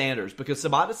Sabata Sanders, because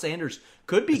Sabata Sanders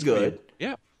could be good.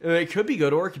 Yeah. It could be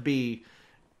good, or it could be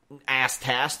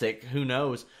ass-tastic. Who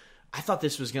knows? I thought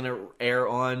this was going to air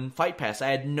on Fight Pass. I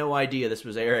had no idea this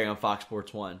was airing on Fox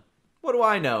Sports 1. What do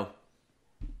I know?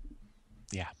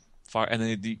 Yeah. And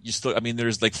then you still, I mean,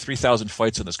 there's 3,000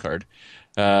 fights on this card.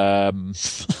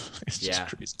 It's just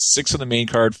crazy. 6 on the main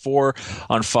card, 4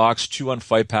 on Fox, 2 on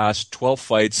Fight Pass, 12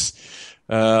 fights.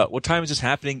 What time is this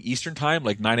happening? Eastern time?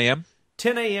 9 a.m.?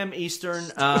 10 a.m. Eastern.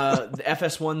 The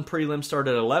FS1 prelim start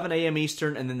at 11 a.m.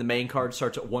 Eastern, and then the main card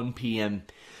starts at 1 p.m.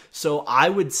 So I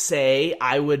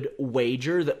would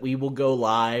wager that we will go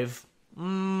live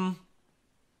probably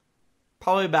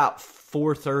about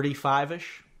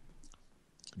 4:35-ish.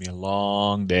 It's going to be a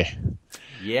long day.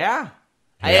 Yeah.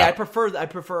 I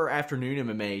prefer afternoon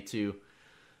MMA to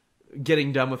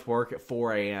getting done with work at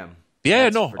 4 a.m. Yeah,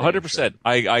 That's no, for damn 100%.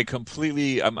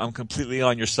 I'm completely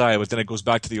on your side, but then it goes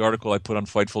back to the article I put on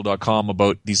Fightful.com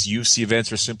about these UFC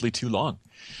events are simply too long.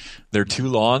 They're too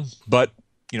long, but,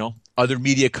 other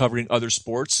media covering other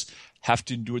sports have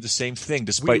to endure the same thing,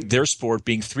 despite their sport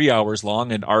being 3 hours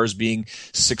long and ours being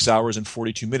 6 hours and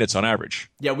 42 minutes on average.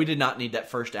 Yeah, we did not need that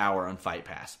first hour on Fight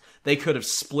Pass. They could have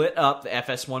split up the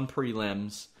FS1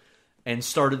 prelims and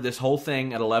started this whole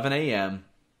thing at 11 a.m.,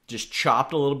 just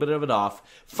chopped a little bit of it off.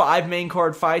 5 main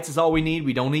card fights is all we need.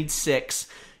 We don't need 6.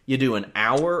 You do an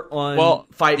hour on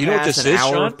Fight Pass, an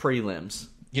hour of prelims.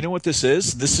 You know what this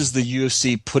is? This is the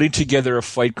UFC putting together a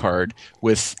fight card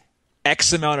with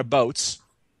X amount of bouts,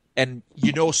 and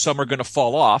some are going to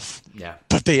fall off,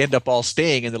 but they end up all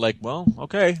staying, and they're like, well,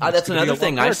 okay. That's another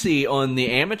thing I see on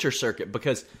the amateur circuit,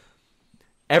 because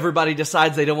everybody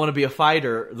decides they don't want to be a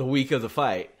fighter the week of the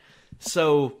fight.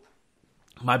 So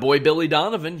my boy Billy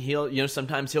Donovan,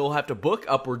 sometimes he'll have to book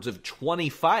upwards of 20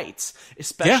 fights,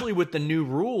 especially with the new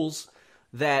rules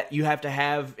that you have to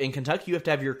have in Kentucky. You have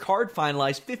to have your card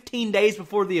finalized 15 days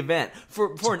before the event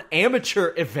for an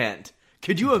amateur event.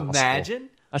 Could you imagine?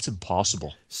 That's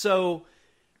impossible. So,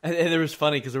 and it was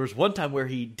funny because there was one time where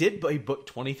he booked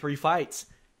 23 fights,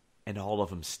 and all of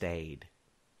them stayed.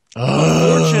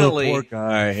 Fortunately, poor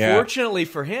guy. Yeah. Fortunately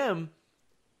for him,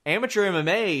 amateur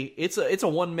MMA, it's a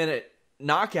 1 minute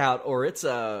knockout or it's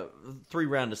a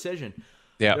 3-round decision.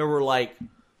 Yeah. There were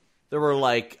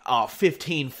like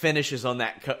 15 finishes on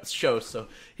that show, so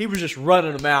he was just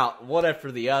running them out one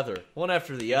after the other.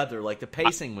 Like, the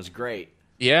pacing was great.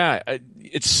 Yeah,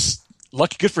 it's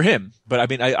lucky, good for him. But I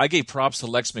mean, I gave props to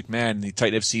Lex McMahon, the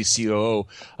Titan FC COO,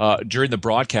 during the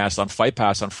broadcast on Fight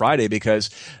Pass on Friday, because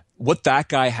what that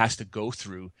guy has to go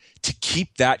through to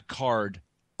keep that card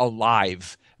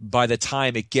alive by the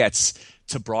time it gets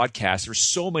to broadcast. There's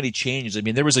so many changes. I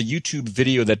mean, there was a YouTube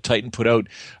video that Titan put out,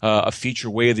 a feature,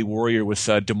 Way of the Warrior, with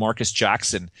DeMarcus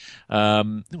Jackson. It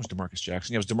was DeMarcus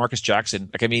Jackson. Yeah, it was DeMarcus Jackson.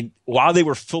 Like, I mean, while they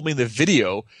were filming the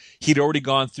video, he'd already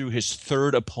gone through his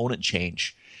 3rd opponent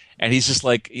change. And he's just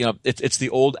like, it's the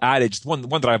old adage, one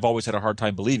that I've always had a hard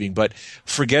time believing, but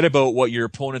forget about what your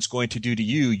opponent's going to do to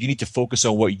you. You need to focus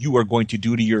on what you are going to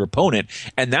do to your opponent.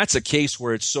 And that's a case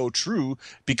where it's so true,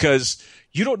 because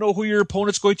you don't know who your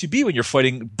opponent's going to be when you're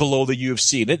fighting below the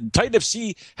UFC. And Titan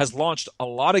FC has launched a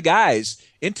lot of guys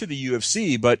into the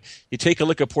UFC, but you take a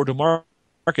look at poor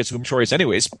DeMarcus, who I'm sure is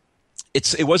anyways.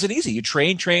 It wasn't easy. You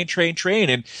train.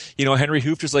 And, Henry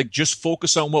Hooft is like, just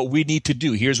focus on what we need to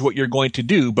do. Here's what you're going to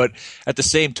do. But at the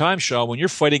same time, Sean, when you're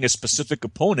fighting a specific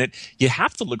opponent, you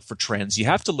have to look for trends. You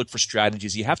have to look for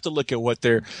strategies. You have to look at what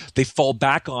they fall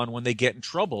back on when they get in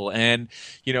trouble. And,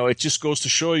 it just goes to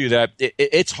show you that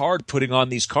it's hard putting on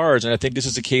these cards. And I think this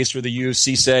is a case where the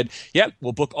UFC said, yeah,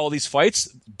 we'll book all these fights.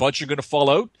 Bunch are going to fall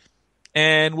out,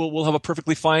 and we'll have a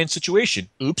perfectly fine situation.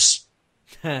 Oops.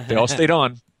 They all stayed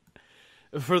on.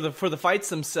 For the fights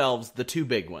themselves, the 2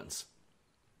 big ones.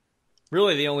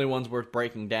 Really the only ones worth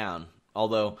breaking down.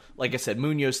 Although, like I said,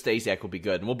 Munoz Stasiak will be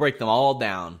good, and we'll break them all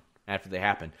down after they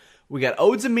happen. We got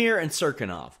Ozdemir and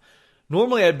Serkinov.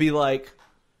 Normally I'd be like,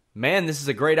 man, this is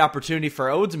a great opportunity for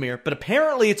Ozdemir, but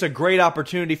apparently it's a great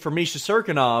opportunity for Misha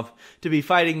Serkinov to be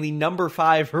fighting the number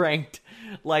 5 ranked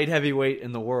light heavyweight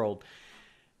in the world.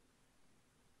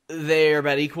 They're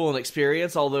about equal in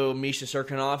experience, although Misha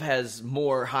Serkinov has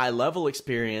more high-level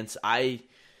experience. I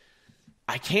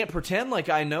can't pretend like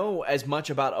I know as much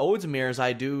about Ozdemir as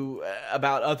I do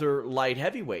about other light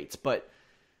heavyweights, but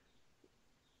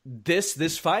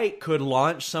this fight could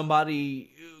launch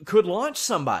somebody. Well,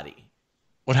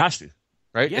 it has to,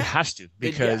 right? Yeah. It has to,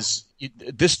 because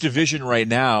this division right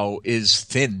now is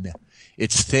thin.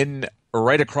 It's thin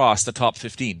right across the top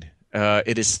 15.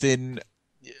 It is thin.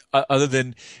 Other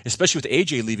than, especially with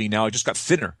AJ leaving now, it just got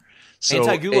thinner. So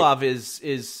Antigulov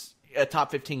is a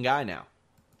top 15 guy now.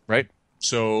 Right?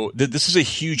 So this is a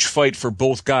huge fight for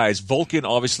both guys. Volkan,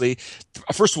 obviously,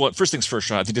 first things first,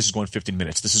 Sean, I think this is going 15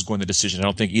 minutes. This is going the decision. I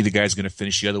don't think either guy is going to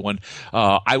finish the other one.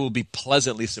 I will be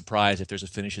pleasantly surprised if there's a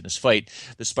finish in this fight.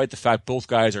 Despite the fact both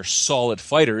guys are solid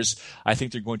fighters, I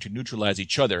think they're going to neutralize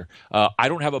each other. I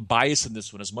don't have a bias in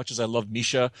this one. As much as I love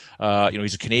Misha,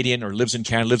 he's a Canadian or lives in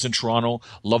Canada, lives in Toronto.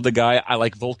 Love the guy. I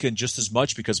like Volkan just as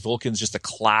much because Volkan's just a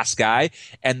class guy,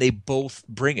 and they both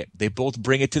bring it. They both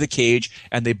bring it to the cage,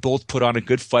 and they both put on a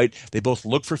good fight. They both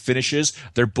look for finishes.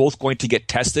 They're both going to get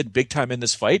tested big time in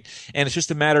this fight. And it's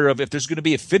just a matter of, if there's going to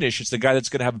be a finish, it's the guy that's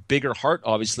going to have a bigger heart,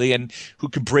 obviously, and who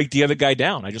can break the other guy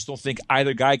down. I just don't think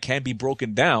either guy can be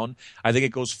broken down. I think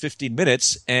it goes 15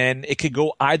 minutes, and it could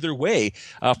go either way.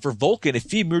 For Volkan,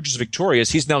 if he emerges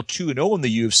victorious, he's now 2-0 in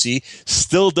the UFC,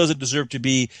 still doesn't deserve to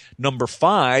be number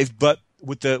 5, but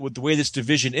with the way this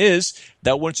division is,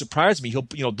 that wouldn't surprise me.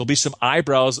 There'll be some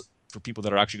eyebrows for people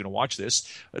that are actually going to watch this.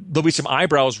 There'll be some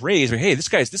eyebrows raised. Hey, this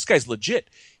guy's legit.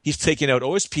 He's taken out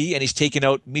OSP and he's taken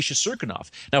out Misha Cirkunov.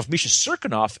 Now, if Misha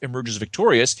Cirkunov emerges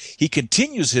victorious, he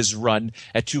continues his run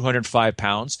at 205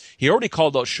 pounds. He already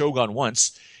called out Shogun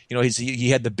once.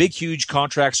 He had the big, huge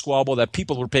contract squabble that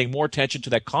people were paying more attention to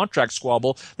that contract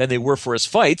squabble than they were for his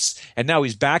fights. And now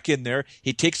he's back in there.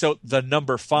 He takes out the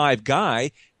number 5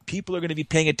 guy. People are going to be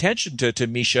paying attention to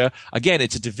Misha. Again,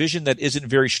 it's a division that isn't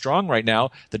very strong right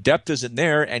now. The depth isn't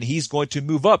there, and he's going to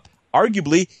move up.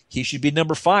 Arguably, he should be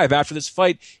number 5 after this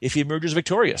fight if he emerges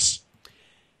victorious.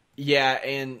 Yeah,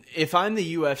 and if I'm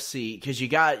the UFC, because you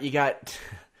got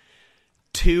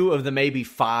 2 of the maybe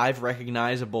 5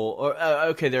 recognizable, or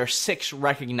okay, there are 6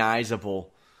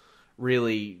 recognizable,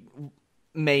 really,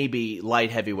 maybe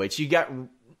light heavyweights. You got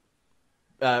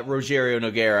Rogerio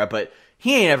Nogueira, but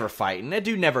he ain't ever fighting. That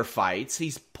dude never fights.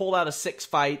 He's pulled out of 6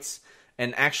 fights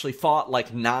and actually fought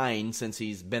like 9 since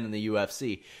he's been in the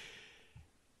UFC.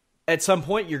 At some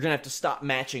point, you're going to have to stop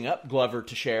matching up Glover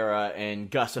Teixeira and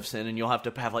Gustafsson, and you'll have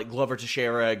to have like Glover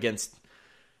Teixeira against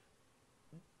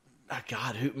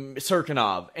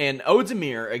Cirkunov and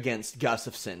Ozdemir against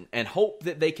Gustafsson, and hope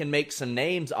that they can make some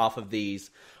names off of these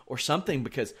or something,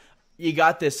 because you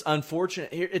got this unfortunate.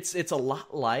 It's a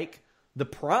lot like the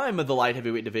prime of the light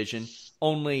heavyweight division,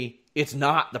 only it's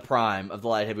not the prime of the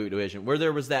light heavyweight division, where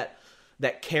there was that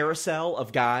carousel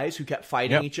of guys who kept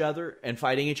fighting each other and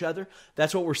fighting each other.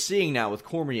 That's what we're seeing now with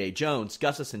Cormier, Jones,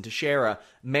 Gustafsson, Teixeira,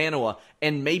 Manoa,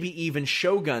 and maybe even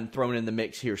Shogun thrown in the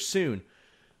mix here soon.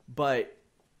 But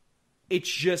it's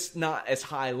just not as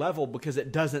high level because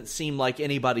it doesn't seem like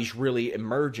anybody's really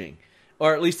emerging.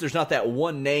 Or at least there's not that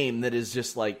one name that is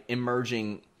just like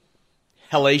emerging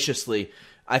hellaciously.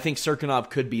 I think Cirkunov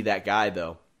could be that guy,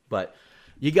 though. But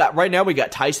right now we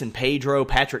got Tyson Pedro,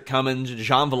 Patrick Cummins,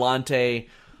 Jean Vellante,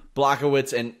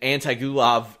 Blachowicz, and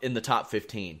Antigulov in the top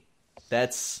 15.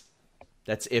 That's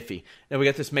iffy. Then we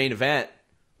got this main event,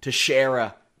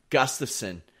 Teixeira,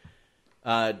 Gustafsson.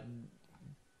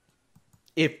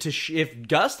 If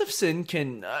Gustafsson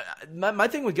can, my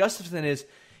thing with Gustafsson is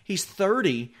he's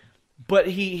 30, but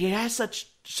he has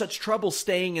such trouble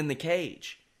staying in the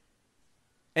cage,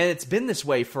 and it's been this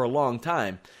way for a long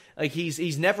time. Like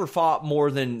he's never fought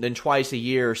more than twice a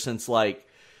year since like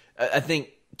I think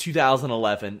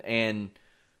 2011, and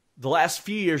the last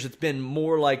few years it's been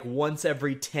more like once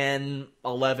every 10,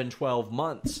 11, 12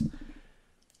 months.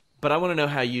 But I want to know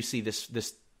how you see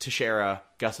this Teixeira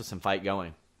Gustafsson fight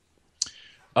going.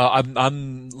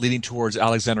 I'm leaning towards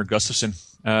Alexander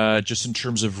Gustafsson, just in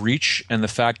terms of reach and the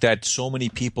fact that so many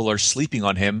people are sleeping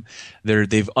on him.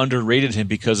 They've underrated him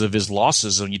because of his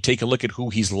losses. When you take a look at who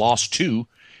he's lost to,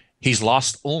 he's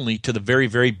lost only to the very,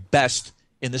 very best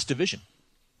in this division.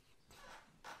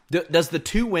 Does the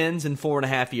 2 wins in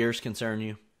 4.5 years concern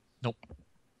you? Nope.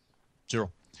 0.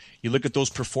 You look at those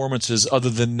performances other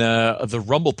than the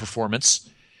Rumble performance,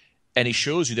 and he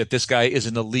shows you that this guy is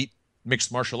an elite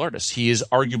mixed martial artist. He is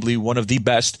arguably one of the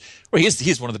best, or he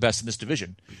is one of the best in this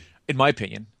division, in my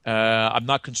opinion. I'm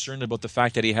not concerned about the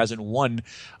fact that he hasn't won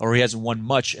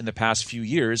much in the past few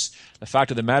years. The fact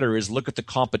of the matter is, look at the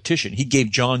competition. He gave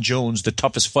John Jones the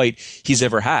toughest fight he's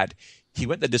ever had. He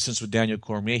went the distance with Daniel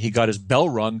Cormier. He got his bell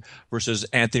rung versus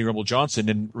Anthony Rumble Johnson.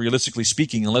 And realistically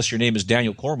speaking, unless your name is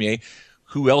Daniel Cormier,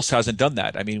 who else hasn't done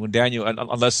that? I mean, when Daniel,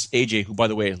 unless AJ, who, by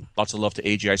the way, lots of love to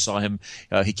AJ. I saw him.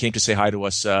 He came to say hi to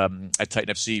us at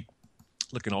Titan FC,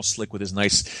 looking all slick with his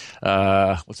nice,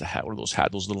 what's the hat? What are those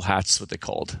hats? Those little hats, what they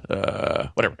called?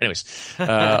 Whatever. Anyways,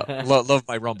 love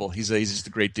my Rumble. He's just a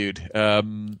great dude.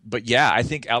 But yeah, I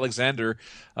think Alexander,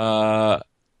 not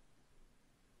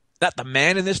the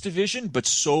man in this division, but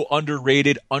so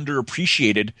underrated,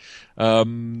 underappreciated.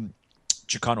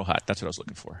 Chicano hat. That's what I was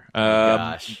looking for.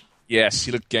 Gosh. Yes,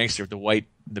 he looked gangster with the white,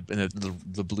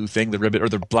 the blue thing, the ribbon, or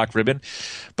the black ribbon.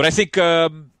 But I think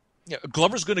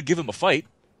Glover's going to give him a fight.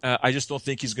 I just don't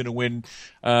think he's going to win.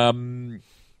 I don't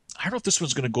know if this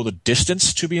one's going to go the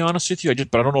distance, to be honest with you.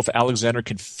 But I don't know if Alexander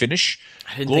can finish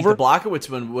I didn't Glover. think the Blachowicz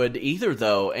one would either,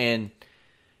 though. And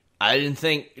I didn't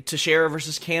think Teixeira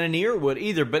versus Cannonier would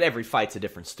either. But every fight's a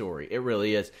different story. It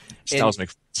really is. Styles make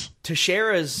sense.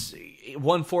 Teixeira's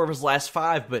won 4 of his last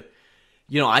 5, but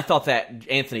I thought that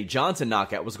Anthony Johnson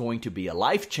knockout was going to be a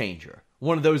life changer.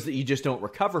 One of those that you just don't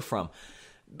recover from.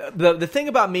 The thing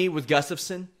about me with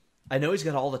Gustafsson, I know he's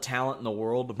got all the talent in the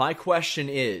world. My question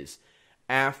is,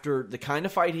 after the kind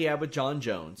of fight he had with John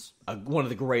Jones, one of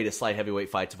the greatest light heavyweight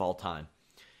fights of all time,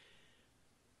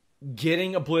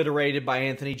 getting obliterated by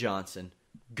Anthony Johnson,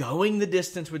 going the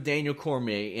distance with Daniel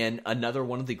Cormier in another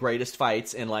one of the greatest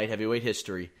fights in light heavyweight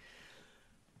history.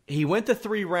 He went the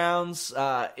 3 rounds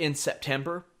in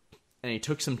September, and he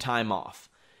took some time off.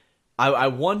 I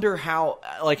wonder how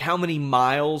many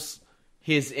miles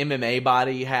his MMA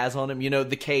body has on him. You know,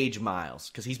 the cage miles,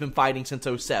 because he's been fighting since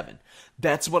 2007.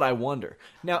 That's what I wonder.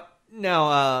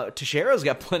 Now Teixeira's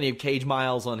got plenty of cage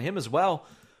miles on him as well,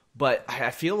 but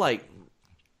I feel like,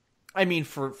 I mean,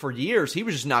 for years, he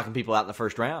was just knocking people out in the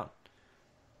first round.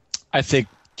 I think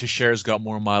Teixeira's got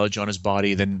more mileage on his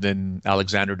body than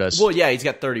Alexander does. Well, yeah, he's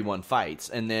got 31 fights,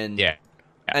 and then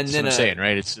that's what I'm saying,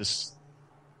 right? It's just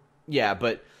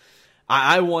but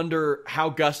I wonder how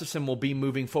Gustafsson will be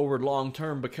moving forward long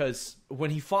term, because when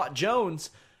he fought Jones,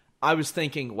 I was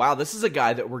thinking, wow, this is a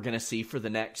guy that we're going to see for the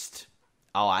next,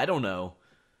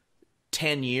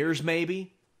 10 years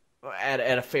maybe,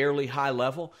 at a fairly high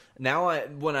level. Now,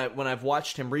 when I've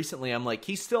watched him recently, I'm like,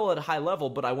 he's still at a high level,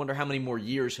 but I wonder how many more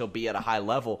years he'll be at a high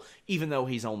level, even though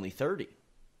he's only 30.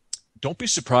 Don't be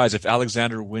surprised if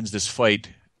Alexander wins this fight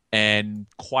and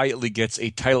quietly gets a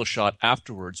title shot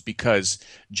afterwards, because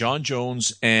John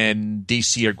Jones and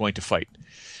DC are going to fight.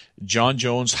 John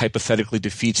Jones hypothetically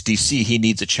defeats DC. He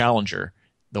needs a challenger.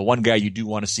 The one guy you do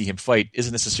want to see him fight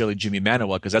isn't necessarily Jimmy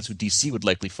Manuwa, because that's who DC would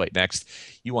likely fight next.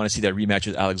 You want to see that rematch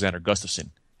with Alexander Gustafsson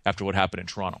after what happened in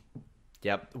Toronto.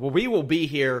 Yep. Well, we will be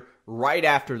here right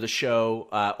after the show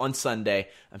on Sunday.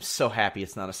 I'm so happy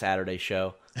it's not a Saturday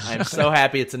show. I'm so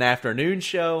happy it's an afternoon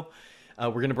show.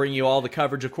 We're going to bring you all the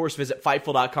coverage. Of course, visit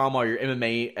Fightful.com, all your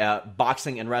MMA,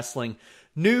 boxing, and wrestling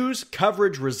news,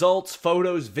 coverage, results,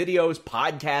 photos, videos,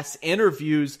 podcasts,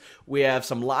 interviews. We have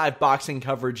some live boxing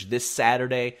coverage this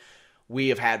Saturday. We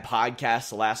have had podcasts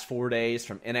the last 4 days,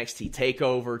 from NXT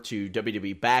TakeOver to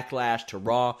WWE Backlash to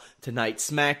Raw, tonight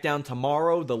SmackDown,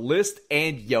 tomorrow The List,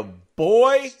 and ya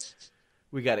boy,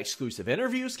 we got exclusive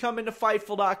interviews coming to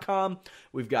Fightful.com.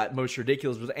 We've got Most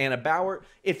Ridiculous with Anna Bauer.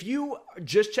 If you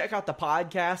just check out the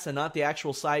podcast and not the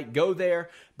actual site, go there,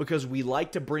 because we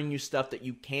like to bring you stuff that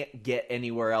you can't get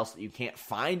anywhere else, that you can't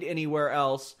find anywhere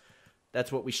else.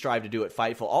 That's what we strive to do at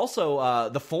Fightful. Also,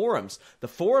 the forums. The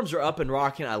forums are up and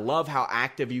rocking. I love how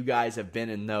active you guys have been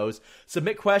in those.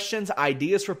 Submit questions,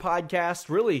 ideas for podcasts.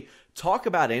 Really talk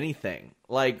about anything.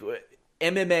 Like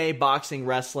MMA, boxing,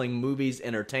 wrestling, movies,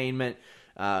 entertainment,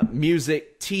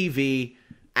 music, TV,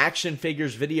 action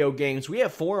figures, video games. We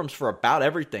have forums for about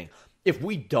everything. If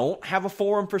we don't have a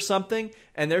forum for something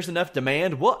and there's enough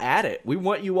demand, we'll add it. We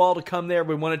want you all to come there.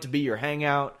 We want it to be your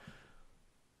hangout.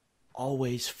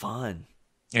 Always fun.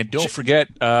 And don't forget,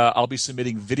 I'll be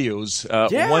submitting videos,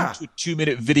 1 to 2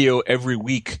 minute video every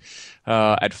week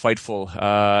at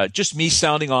Fightful. Just me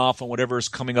sounding off on whatever is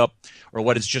coming up, or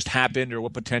what has just happened, or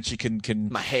what potentially can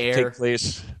My hair. take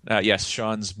place. Yes,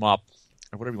 Sean's mop,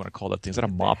 or whatever you want to call that thing. Is that a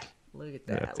mop? Look at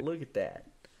that. Yeah, Look at that.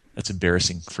 That's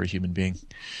embarrassing for a human being.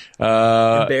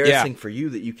 Embarrassing for you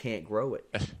that you can't grow it.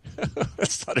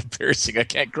 That's not embarrassing. I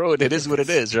can't grow it. It is what it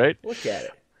is, right? Look at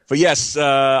it. But yes,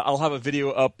 I'll have a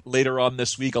video up later on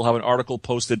this week. I'll have an article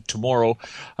posted tomorrow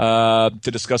to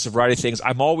discuss a variety of things.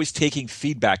 I'm always taking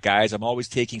feedback, guys. I'm always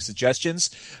taking suggestions.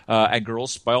 And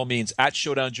girls, by all means, at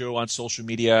Showdown Joe on social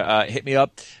media, hit me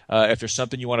up. If there's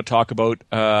something you want to talk about,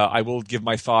 I will give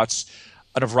my thoughts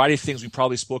on a variety of things we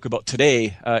probably spoke about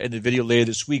today in the video later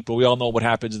this week, but we all know what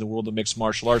happens in the world of mixed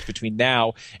martial arts between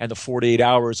now and the 48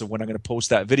 hours of when I'm going to post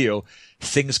that video.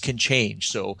 Things can change,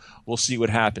 so we'll see what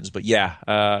happens. But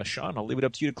yeah, Sean, I'll leave it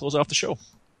up to you to close off the show.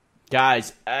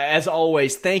 Guys, as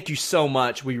always, thank you so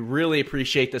much. We really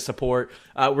appreciate the support.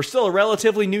 We're still a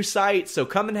relatively new site, so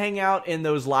come and hang out in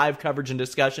those live coverage and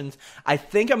discussions. I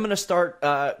think I'm going to start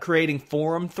creating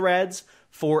forum threads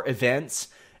for events.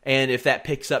 And if that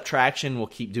picks up traction, we'll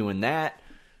keep doing that.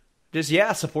 Just,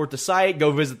 support the site.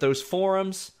 Go visit those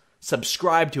forums.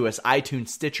 Subscribe to us, iTunes,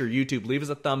 Stitcher, YouTube. Leave us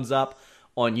a thumbs up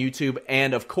on YouTube.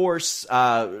 And, of course,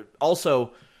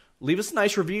 also leave us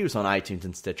nice reviews on iTunes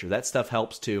and Stitcher. That stuff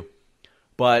helps, too.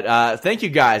 But thank you,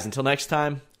 guys. Until next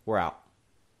time, we're out.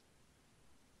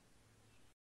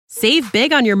 Save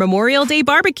big on your Memorial Day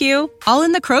barbecue, all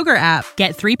in the Kroger app.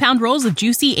 Get 3-pound rolls of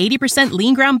juicy 80%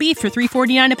 lean ground beef for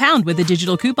 $3.49 a pound with a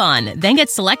digital coupon. Then get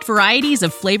select varieties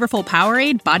of flavorful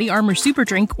Powerade, Body Armor Super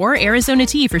Drink, or Arizona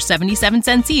tea for 77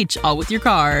 cents each, all with your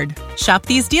card. Shop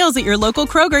these deals at your local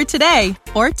Kroger today,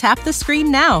 or tap the screen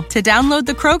now to download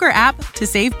the Kroger app to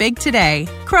save big today.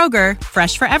 Kroger,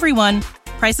 fresh for everyone.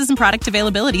 Prices and product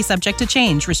availability subject to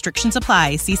change. Restrictions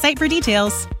apply. See site for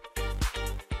details.